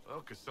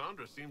 Well,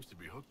 Cassandra seems to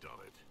be hooked on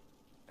it.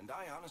 And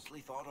I honestly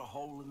thought a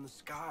hole in the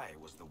sky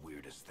was the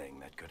weirdest thing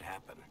that could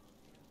happen.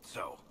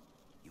 So,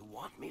 you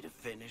want me to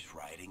finish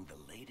writing the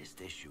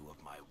latest issue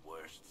of my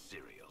worst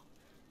serial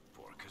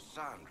for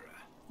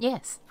Cassandra?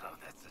 Yes. Oh,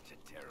 that's such a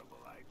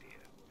terrible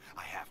idea.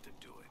 I have to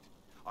do it.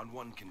 On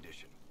one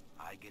condition.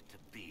 I get to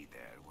be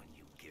there when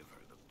you give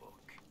her the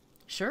book.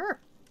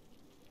 Sure.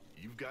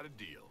 You've got a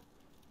deal.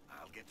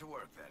 I'll get to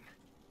work then.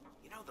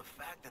 You know, the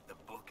fact that the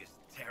book is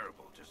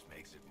terrible just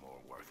makes it more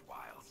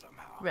worthwhile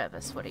somehow.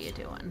 Revas, what are you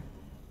doing?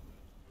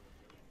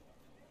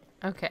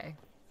 Okay.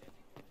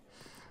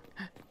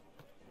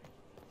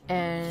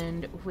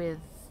 And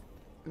with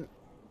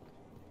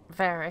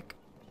Varric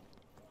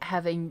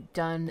having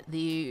done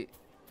the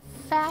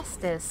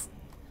fastest...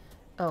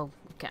 Oh,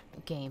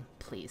 game,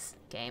 please.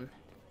 Game,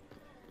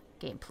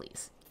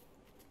 please.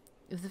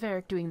 With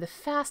Varric doing the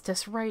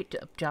fastest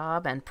write-up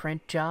job and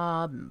print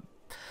job...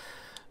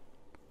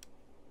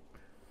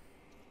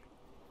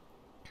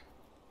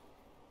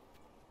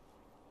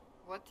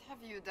 What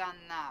have you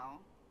done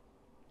now?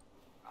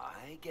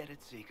 I get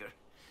it, Seeker.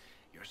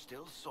 You're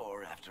still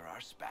sore after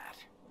our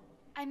spat.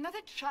 I'm not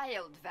a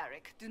child,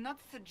 Varric. Do not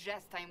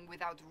suggest I'm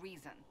without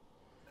reason.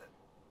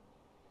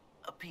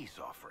 A peace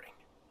offering.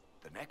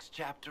 The next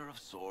chapter of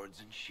Swords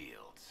and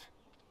Shields.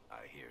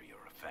 I hear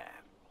you're a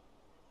fan.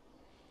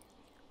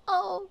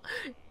 Oh,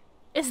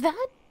 is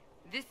that?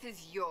 This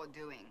is your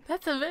doing.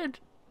 That's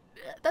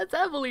That's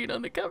Eveline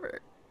on the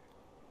cover.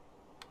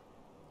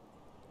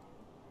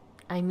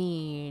 I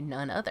mean,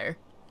 none other.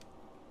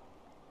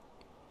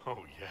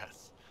 Oh,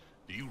 yes.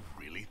 Do you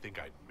really think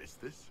I'd miss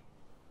this?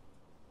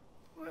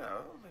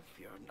 Well, if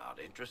you're not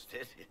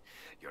interested,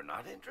 you're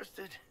not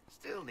interested.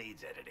 Still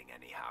needs editing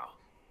anyhow.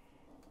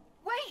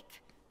 Wait!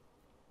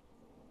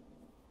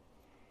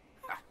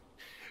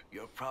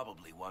 You're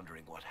probably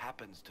wondering what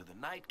happens to the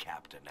Knight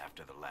Captain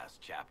after the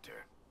last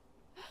chapter.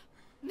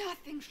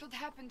 Nothing should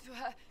happen to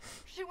her.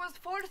 She was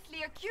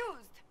falsely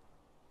accused.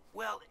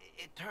 Well,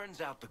 it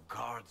turns out the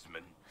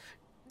guardsman...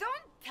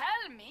 Don't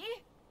tell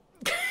me!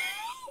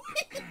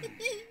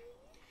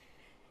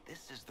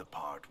 This is the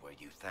part where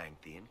you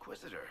thank the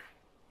Inquisitor.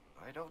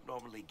 I don't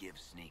normally give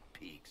sneak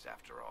peeks,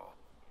 after all.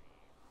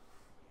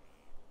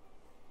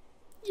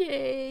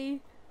 Yay!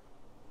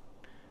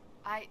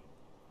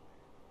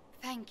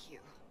 Thank you.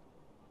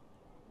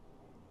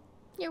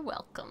 You're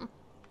welcome.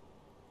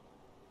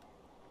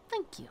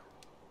 Thank you.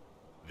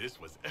 This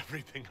was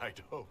everything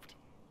I'd hoped.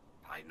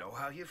 I know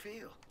how you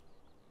feel.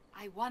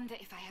 I wonder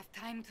if I have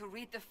time to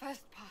read the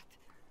first part.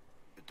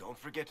 Don't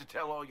forget to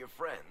tell all your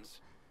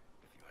friends,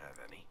 if you have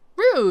any.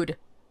 Rude!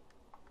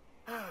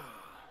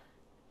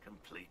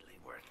 Completely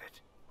worth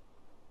it.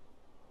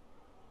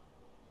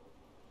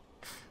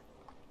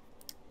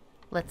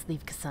 Let's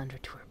leave Cassandra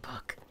to her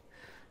book.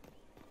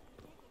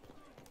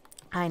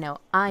 I know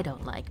I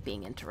don't like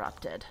being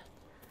interrupted.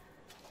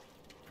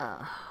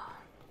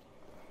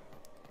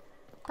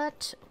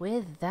 But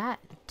with that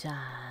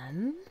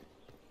done...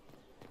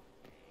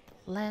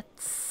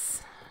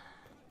 Let's...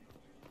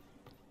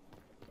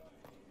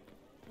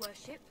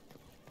 Worship?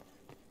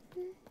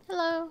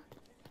 Hello.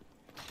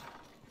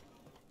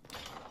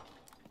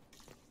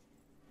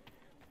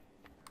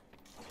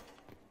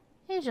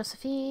 Hey,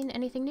 Josephine.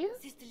 Anything new?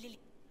 Sister Lily.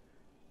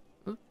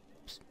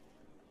 Oops.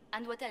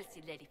 And what else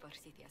did Lady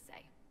Forsythia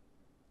say?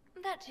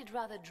 That she'd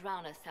rather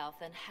drown herself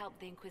than help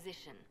the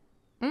Inquisition.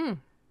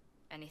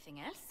 Anything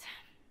else?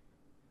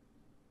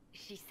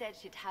 She said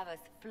she'd have us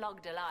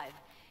flogged alive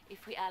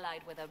if we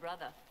allied with her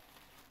brother.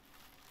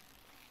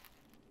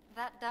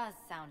 That does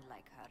sound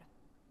like her.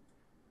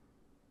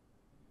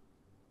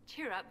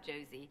 Cheer up,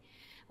 Josie.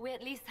 We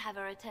at least have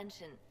her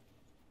attention.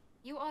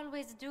 You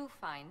always do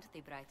find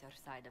the brighter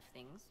side of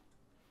things.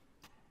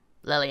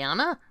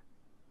 Liliana?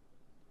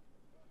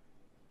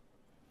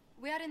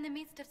 We are in the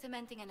midst of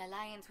cementing an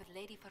alliance with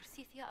Lady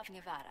Forsythia of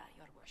Nevada,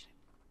 your worship.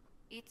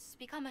 It's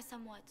become a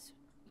somewhat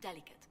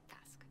delicate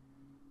task.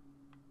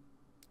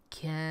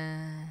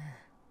 Can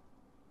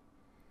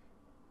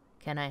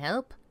I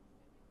help?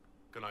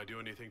 Can I do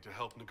anything to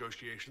help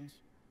negotiations?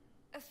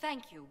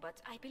 Thank you,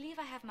 but I believe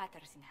I have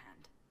matters in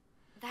hand.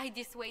 I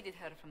dissuaded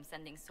her from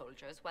sending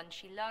soldiers when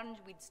she learned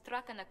we'd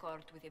struck an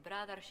accord with a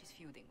brother she's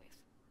feuding with.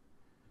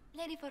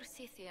 Lady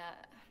Forsythia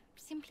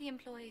simply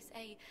employs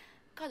a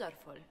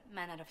colorful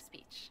manner of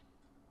speech.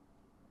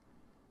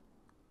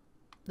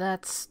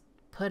 That's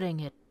putting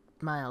it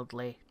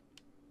mildly.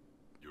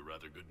 You're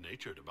rather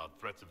good-natured about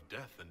threats of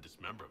death and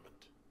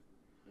dismemberment.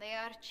 They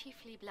are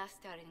chiefly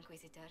bluster,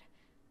 Inquisitor.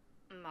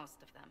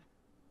 Most of them.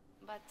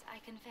 But I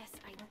confess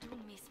I do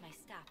miss my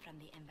staff from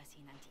the embassy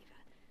in Antiva.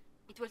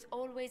 It was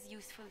always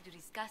useful to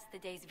discuss the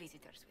day's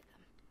visitors with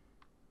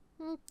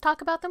them.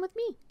 Talk about them with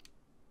me.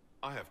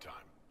 I have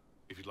time,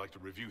 if you'd like to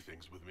review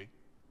things with me.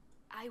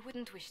 I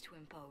wouldn't wish to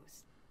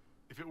impose.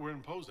 If it were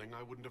imposing,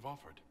 I wouldn't have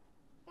offered.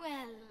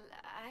 Well,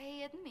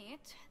 I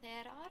admit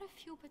there are a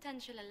few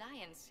potential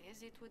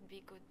alliances it would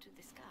be good to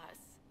discuss.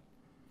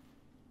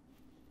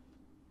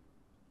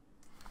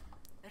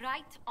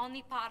 Right on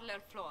the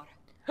parlor floor.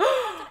 In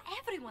front of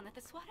everyone at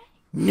the soiree.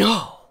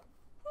 No!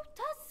 Who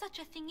does such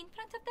a thing in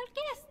front of their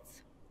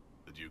guests?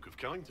 The Duke of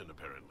Kellington,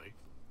 apparently.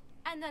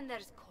 And then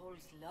there's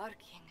Cole's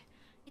lurking.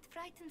 It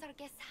frightens our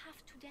guests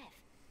half to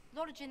death.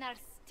 Lord Gennard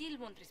still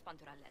won't respond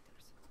to our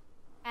letters.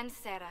 And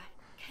Sarah,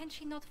 can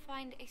she not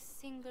find a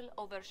single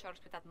overshirt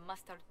with that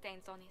mustard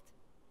taint on it?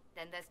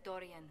 Then there's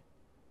Dorian.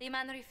 The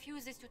man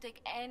refuses to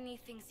take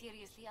anything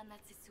seriously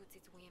unless it suits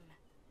its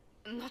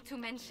whim. Not to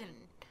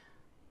mention...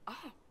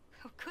 Oh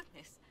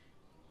goodness.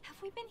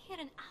 Have we been here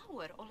an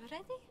hour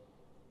already?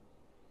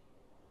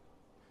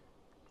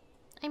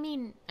 I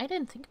mean, I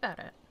didn't think about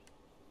it.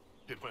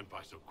 It went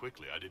by so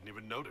quickly, I didn't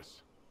even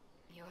notice.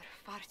 You're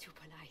far too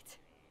polite.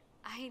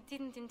 I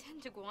didn't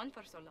intend to go on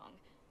for so long.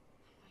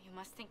 You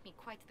must think me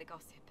quite the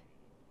gossip.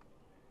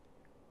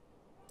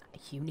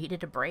 You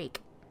needed a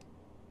break.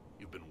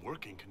 You've been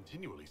working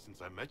continually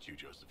since I met you,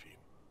 Josephine.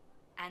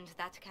 And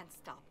that can't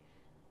stop.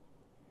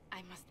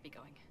 I must be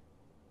going.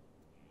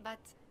 But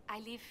I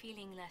leave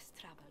feeling less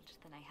troubled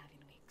than I have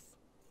in weeks.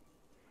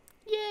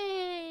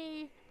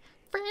 Yay!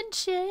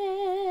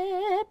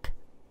 Friendship!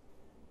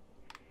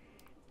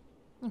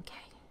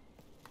 Okay.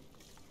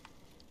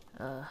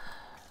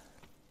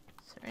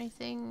 Is there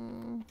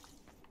anything...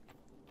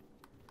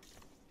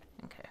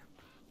 Okay.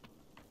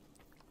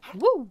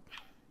 Woo!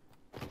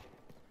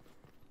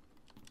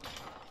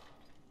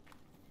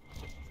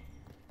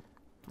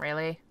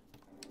 Really?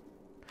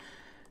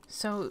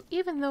 So,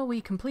 even though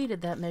we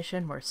completed that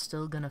mission, we're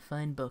still gonna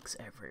find books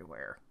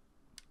everywhere.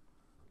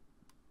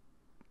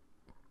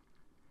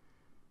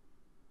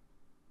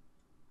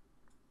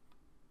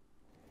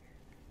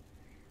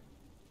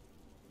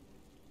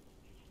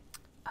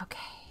 Okay.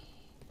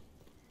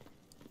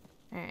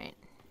 Alright.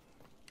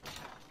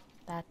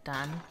 That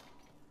done.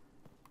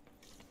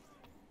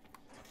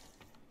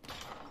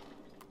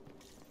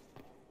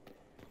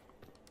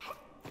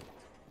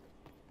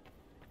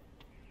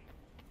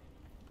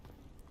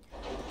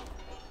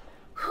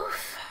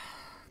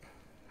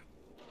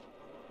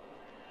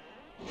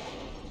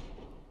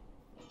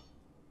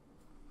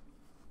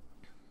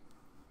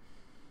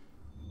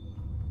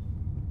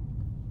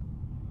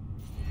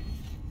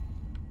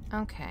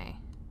 Okay.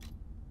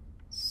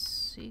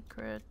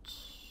 Secret.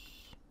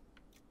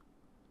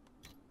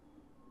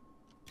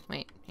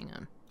 Wait, hang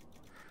on.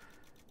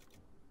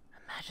 A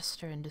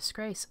Magister in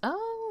disgrace.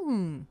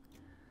 Oh!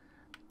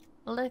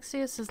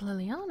 Alexius is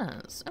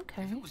Liliana's.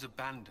 Okay. If it was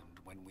abandoned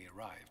when we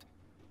arrived,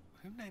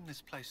 who named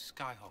this place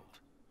Skyhold?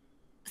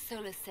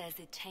 Solus says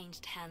it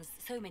changed hands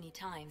so many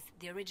times,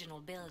 the original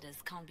builders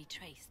can't be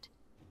traced.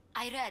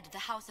 I read the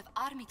House of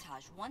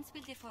Armitage once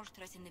built a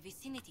fortress in the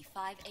vicinity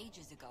 5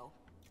 ages ago,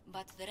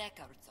 but the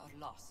records are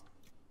lost.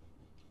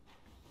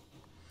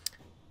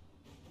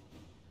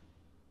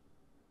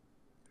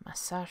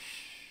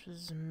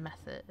 Massage's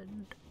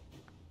method.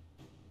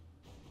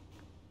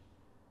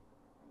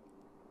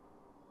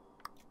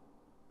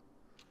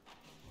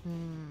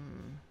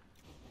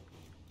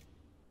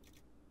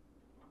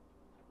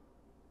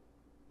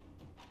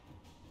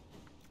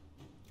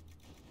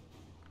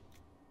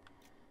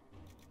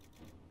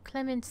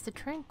 Clemens the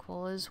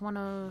Tranquil is one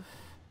of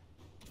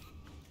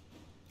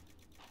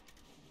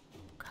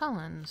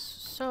Cullen's,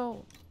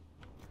 so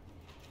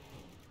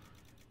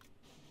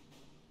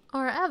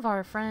our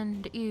Avar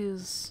friend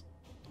is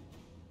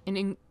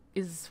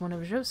one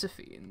of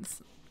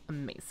Josephine's.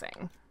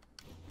 Amazing.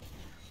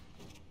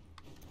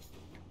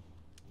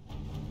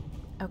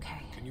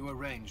 Okay. Can you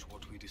arrange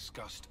what we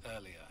discussed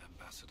earlier,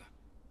 Ambassador?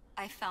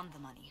 I found the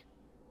money.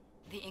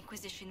 The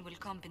Inquisition will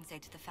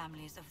compensate the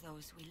families of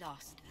those we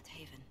lost at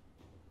Haven.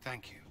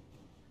 Thank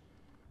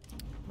you.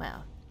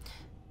 Well,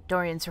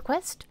 Dorian's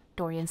request.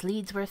 Dorian's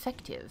leads were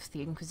effective.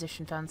 The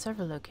Inquisition found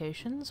several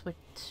locations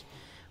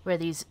where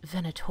these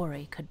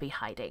Venatori could be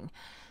hiding.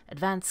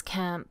 Advanced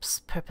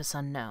camps, purpose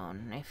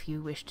unknown. If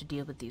you wish to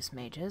deal with these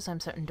mages, I'm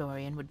certain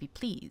Dorian would be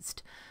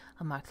pleased.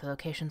 I'll mark the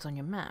locations on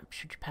your map,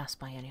 should you pass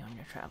by any on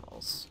your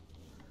travels.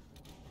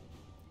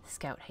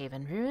 Scout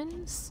Haven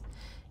ruins.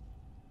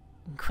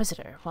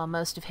 Inquisitor. While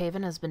most of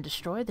Haven has been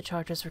destroyed, the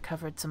Chargers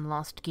recovered some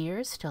lost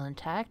gear, still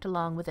intact,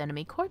 along with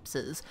enemy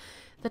corpses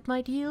that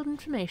might yield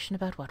information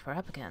about what we're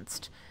up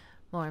against.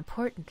 More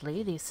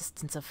importantly, the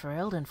assistance of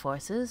Ferelden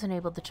forces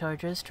enabled the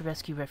Chargers to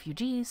rescue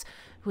refugees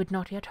who had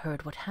not yet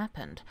heard what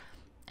happened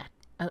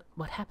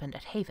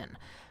at Haven.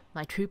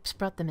 My troops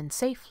brought them in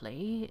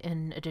safely.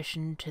 In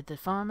addition to the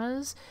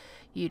farmers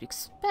you'd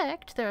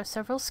expect, there are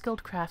several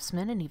skilled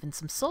craftsmen and even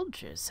some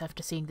soldiers.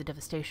 After seeing the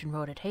devastation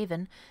wrought at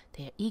Haven,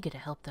 they are eager to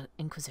help the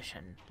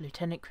Inquisition.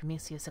 Lieutenant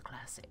Cremisius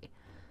Aclassi.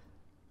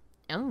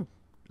 Oh,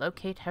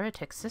 locate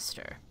heretic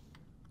sister.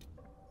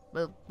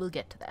 We'll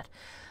get to that.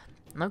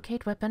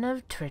 Locate weapon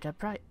of Tirda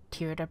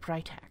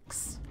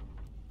Britax.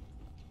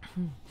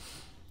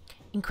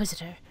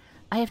 Inquisitor,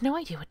 I have no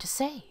idea what to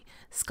say.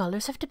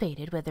 Scholars have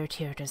debated whether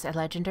Tirda's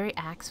legendary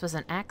axe was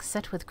an axe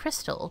set with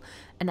crystal,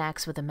 an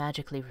axe with a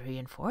magically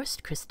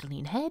reinforced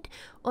crystalline head,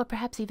 or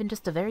perhaps even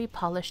just a very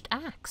polished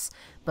axe.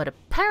 But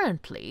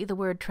apparently, the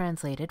word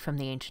translated from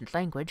the ancient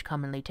language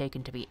commonly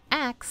taken to be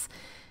axe,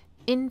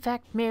 in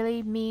fact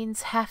merely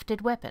means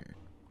hafted weapon.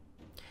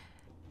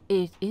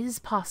 It is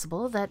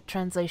possible that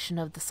translation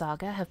of the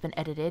saga have been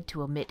edited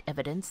to omit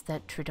evidence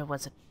that Tirda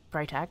was a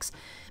Britax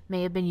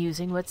may have been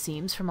using what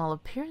seems from all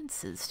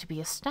appearances to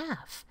be a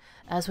staff,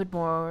 as would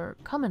more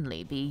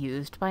commonly be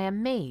used by a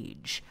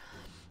mage.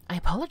 I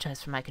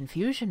apologize for my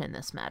confusion in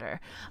this matter.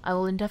 I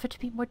will endeavor to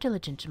be more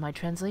diligent in my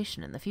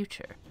translation in the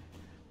future.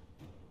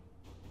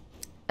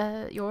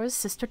 Yours,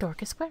 Sister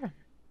Dorcas Guerin.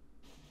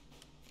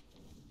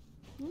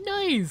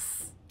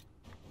 Nice!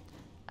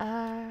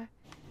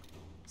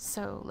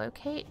 So,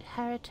 locate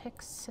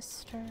heretic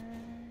sister,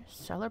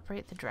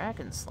 celebrate the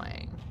dragon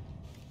slaying.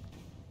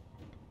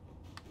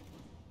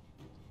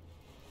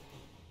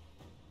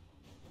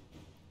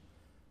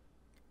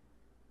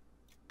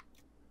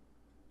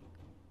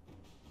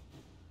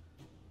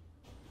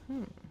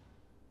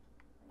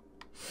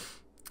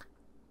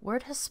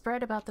 Word has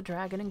spread about the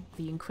dragon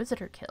the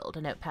Inquisitor killed,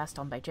 a note passed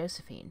on by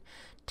Josephine.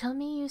 Tell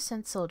me you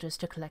sent soldiers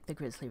to collect the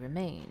grisly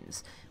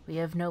remains. We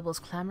have nobles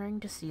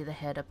clamoring to see the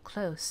head up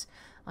close.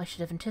 I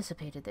should have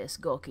anticipated this.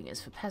 Gawking is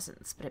for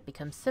peasants, but it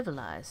becomes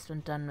civilized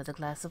when done with a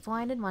glass of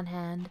wine in one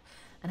hand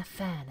and a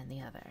fan in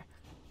the other.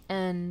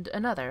 And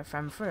another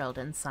from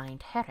Ferelden,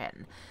 signed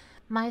Heren.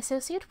 My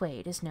associate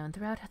Wade is known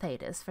throughout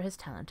Thedas for his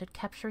talent at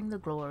capturing the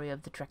glory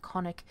of the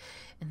draconic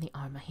in the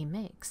armor he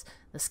makes.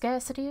 The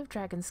scarcity of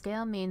dragon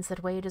scale means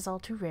that Wade is all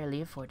too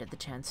rarely afforded the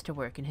chance to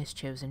work in his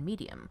chosen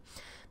medium.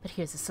 But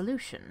here's a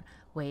solution.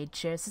 Wade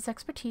shares his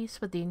expertise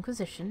with the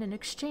Inquisition in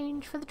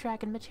exchange for the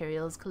dragon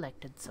materials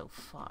collected so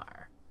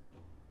far.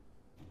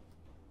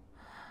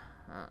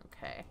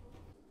 Okay.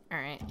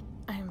 Alright.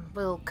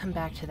 We'll come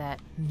back to that,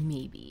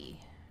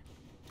 maybe.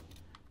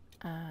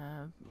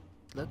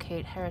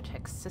 Locate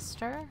heretic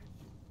sister.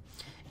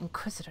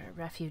 Inquisitor,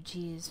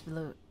 refugees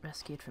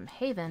rescued from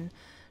Haven,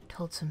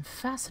 told some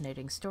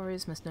fascinating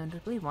stories, most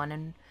notably one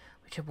in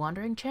which a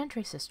wandering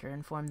chantry sister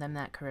informed them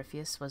that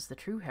Corypheus was the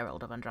true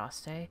herald of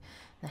Andraste, and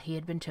that he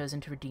had been chosen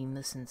to redeem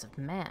the sins of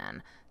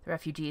man. The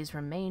refugees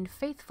remained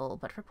faithful,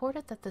 but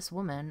reported that this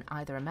woman,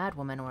 either a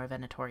madwoman or a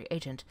Venatori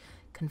agent,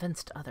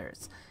 convinced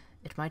others.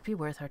 It might be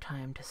worth our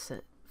time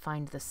to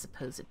find this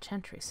supposed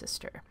chantry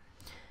sister.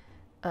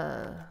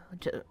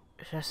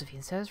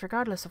 Josephine says,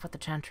 regardless of what the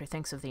Chantry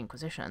thinks of the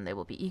Inquisition, they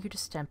will be eager to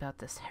stamp out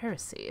this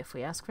heresy. If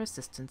we ask for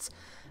assistance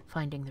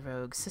finding the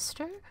rogue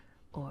sister,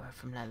 or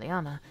from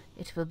Liliana,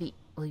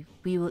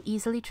 we will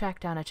easily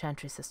track down a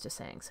Chantry sister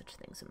saying such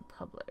things in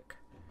public.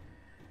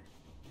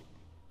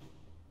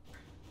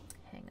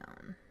 Hang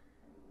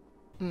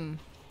on.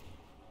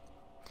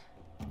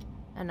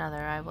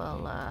 Another I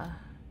will,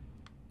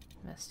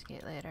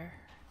 investigate later.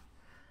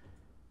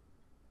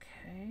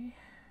 Okay.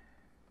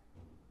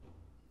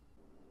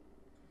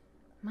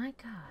 My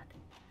god.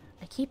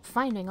 I keep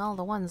finding all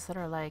the ones that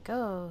are like,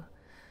 oh,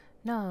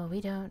 no,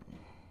 we don't.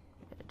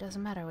 It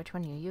doesn't matter which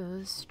one you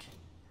used.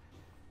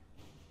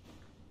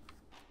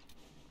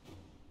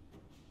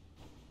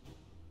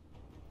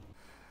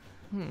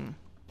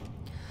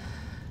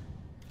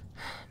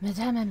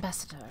 Madame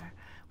Ambassador,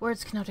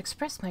 Words cannot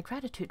express my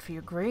gratitude for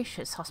your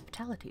gracious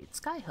hospitality at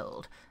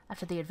Skyhold.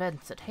 After the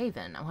events at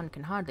Haven, one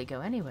can hardly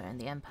go anywhere in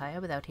the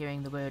Empire without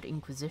hearing the word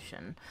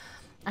Inquisition.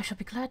 I shall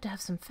be glad to have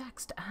some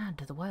facts to add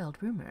to the wild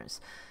rumors.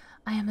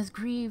 I am as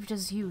grieved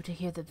as you to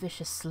hear the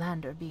vicious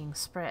slander being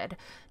spread.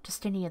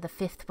 Justinia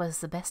V was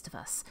the best of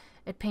us.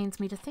 It pains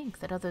me to think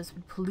that others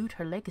would pollute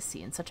her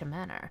legacy in such a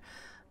manner.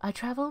 I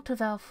travel to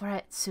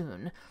Valfret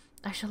soon.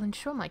 I shall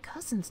ensure my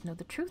cousins know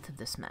the truth of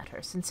this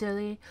matter.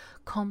 Sincerely,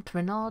 Comte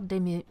Renaud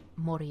de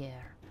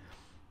Maurier.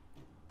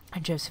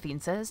 And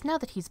Josephine says, now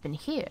that he's been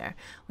here,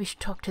 we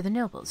should talk to the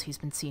nobles he's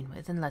been seen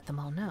with and let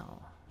them all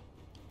know.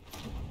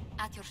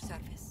 At your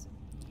service.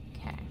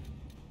 Okay.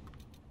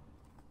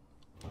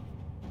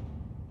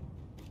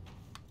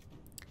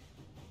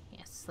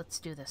 Yes, let's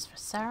do this for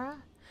Sarah.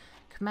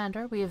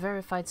 Commander, we have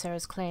verified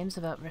Sarah's claims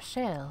about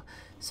Rochelle.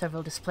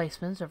 Several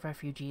displacements of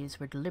refugees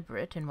were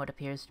deliberate in what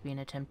appears to be an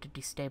attempt to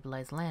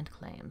destabilize land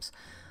claims.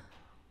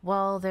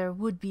 While there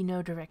would be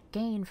no direct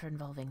gain for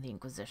involving the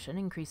Inquisition,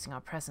 increasing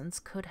our presence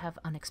could have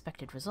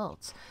unexpected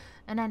results.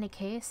 In any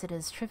case, it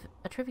is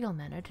a trivial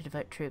matter to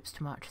divert troops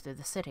to march through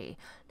the city.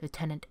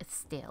 Lieutenant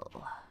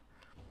Estelle.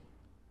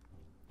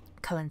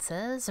 Cullen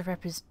says a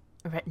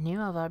retinue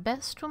of our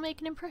best will make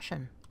an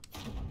impression.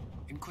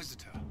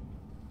 Inquisitor.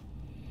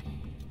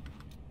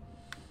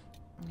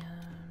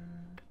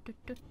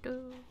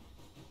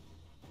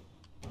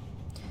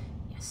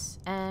 Yes,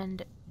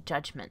 and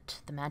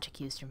Judgment, the magic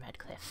used in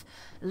Redcliffe.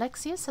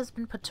 Alexius has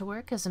been put to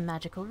work as a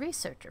magical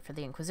researcher for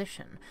the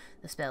Inquisition.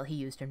 The spell he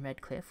used in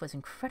Redcliffe was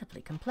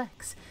incredibly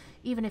complex.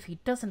 Even if he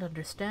doesn't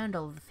understand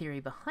all of the theory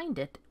behind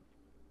it,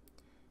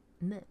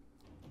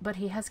 but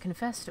he has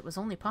confessed it was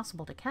only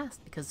possible to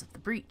cast because of the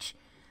breach.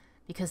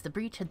 Because the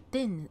breach has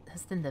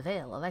thinned the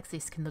veil,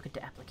 Alexius can look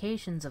into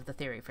applications of the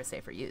theory for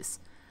safer use.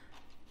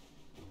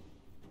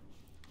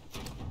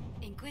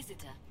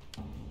 Inquisitor.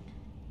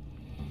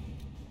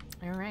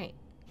 Alright.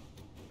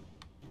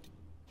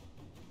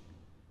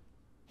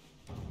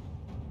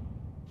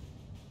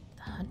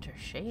 The Hunter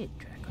Shade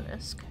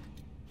Dracolisk.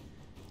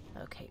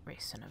 Locate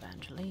Race and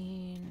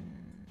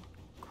Evangeline.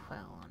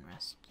 Quell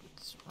Unrested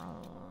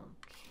Thrall.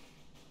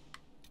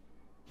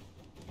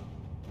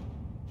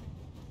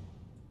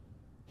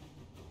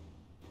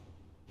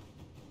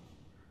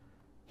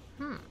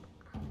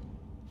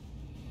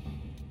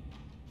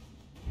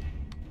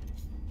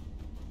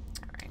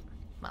 Alright,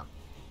 well,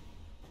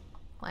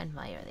 one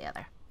way or the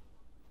other.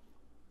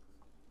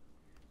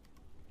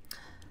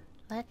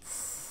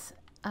 Let's,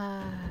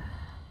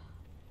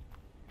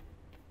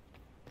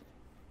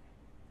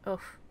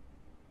 oof.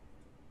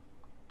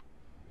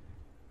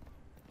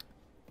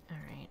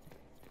 Alright.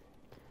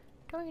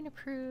 Going to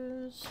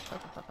cruise.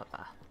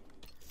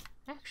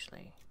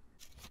 Actually,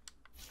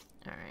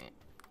 alright.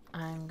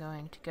 I'm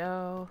going to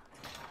go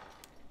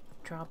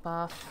drop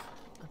off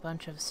a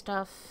bunch of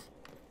stuff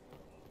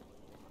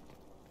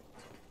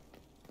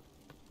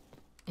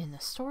in the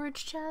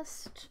storage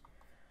chest,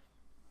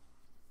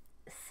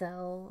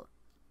 sell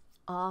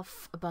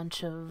off a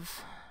bunch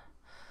of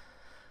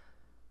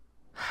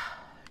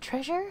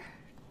treasure.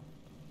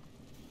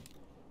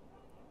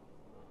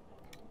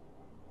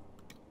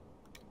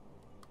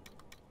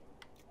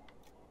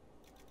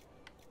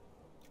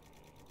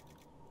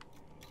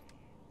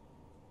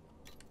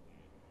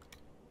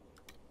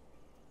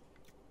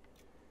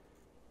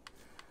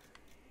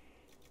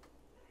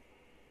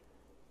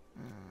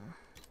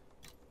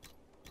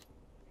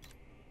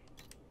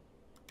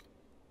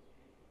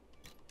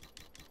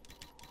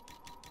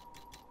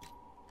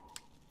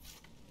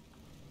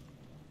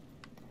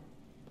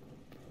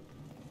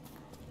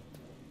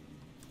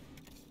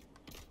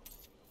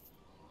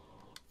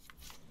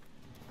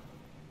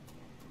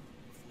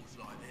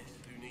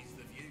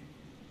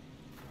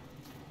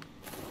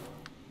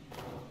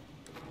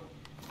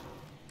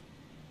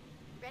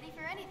 Ready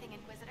for anything,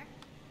 Inquisitor?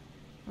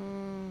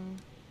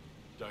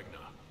 Dagna,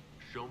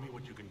 show me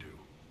what you can do.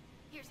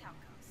 Here's how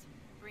it goes.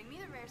 Bring me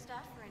the rare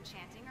stuff for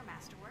enchanting or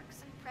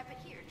masterworks and prep it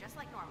here, just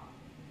like normal.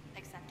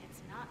 Except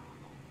it's not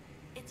normal.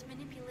 It's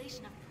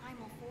manipulation of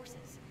primal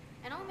forces.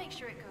 And I'll make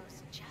sure it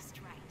goes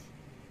just right.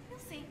 You'll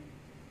see.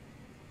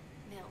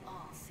 They'll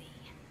all see.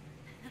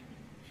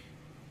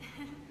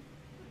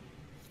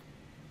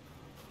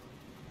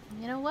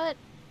 You know what?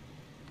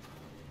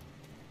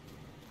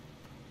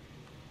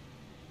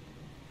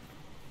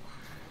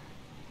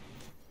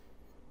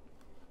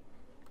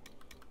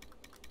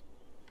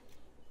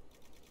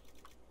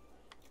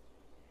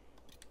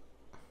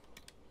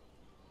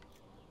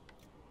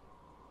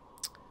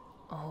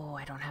 Oh,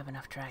 I don't have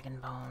enough dragon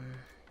bone.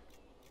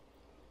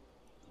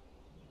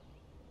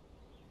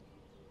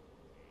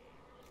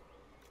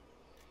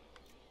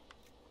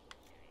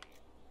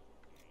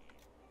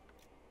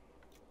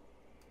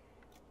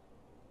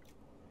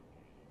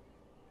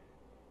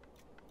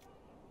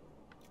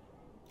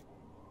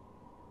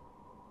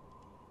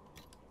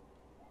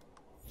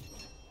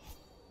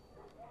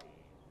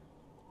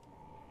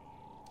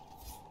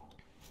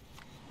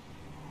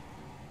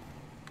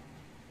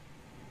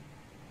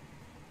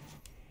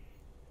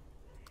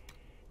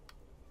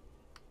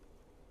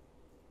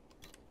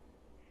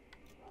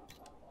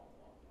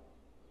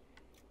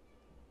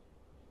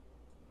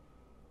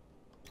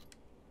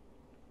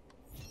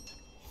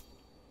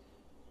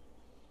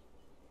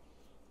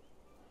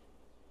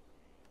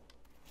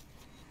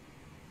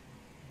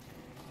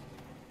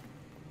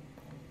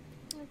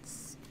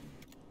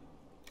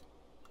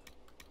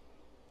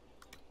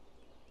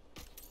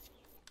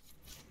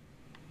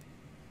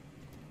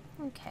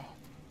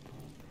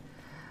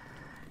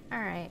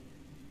 Alright,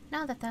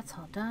 now that that's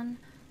all done,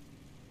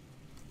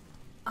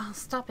 I'll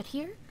stop it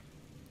here.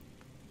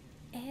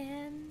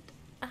 And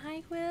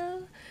I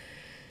will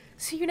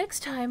see you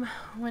next time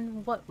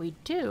when what we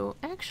do,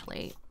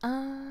 actually,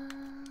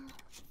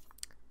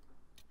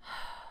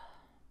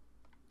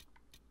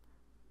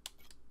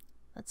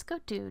 let's go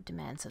do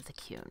Demands of the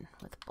Qun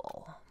with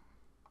Bull.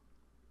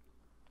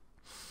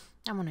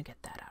 I want to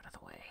get that out of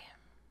the way.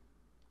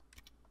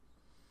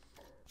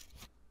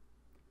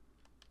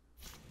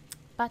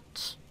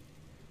 But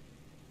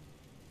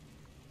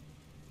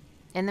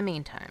in the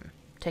meantime,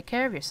 take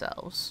care of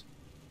yourselves.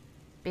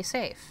 Be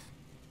safe.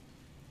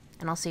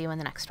 And I'll see you in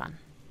the next one.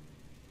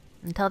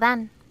 Until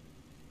then,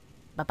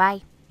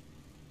 bye-bye.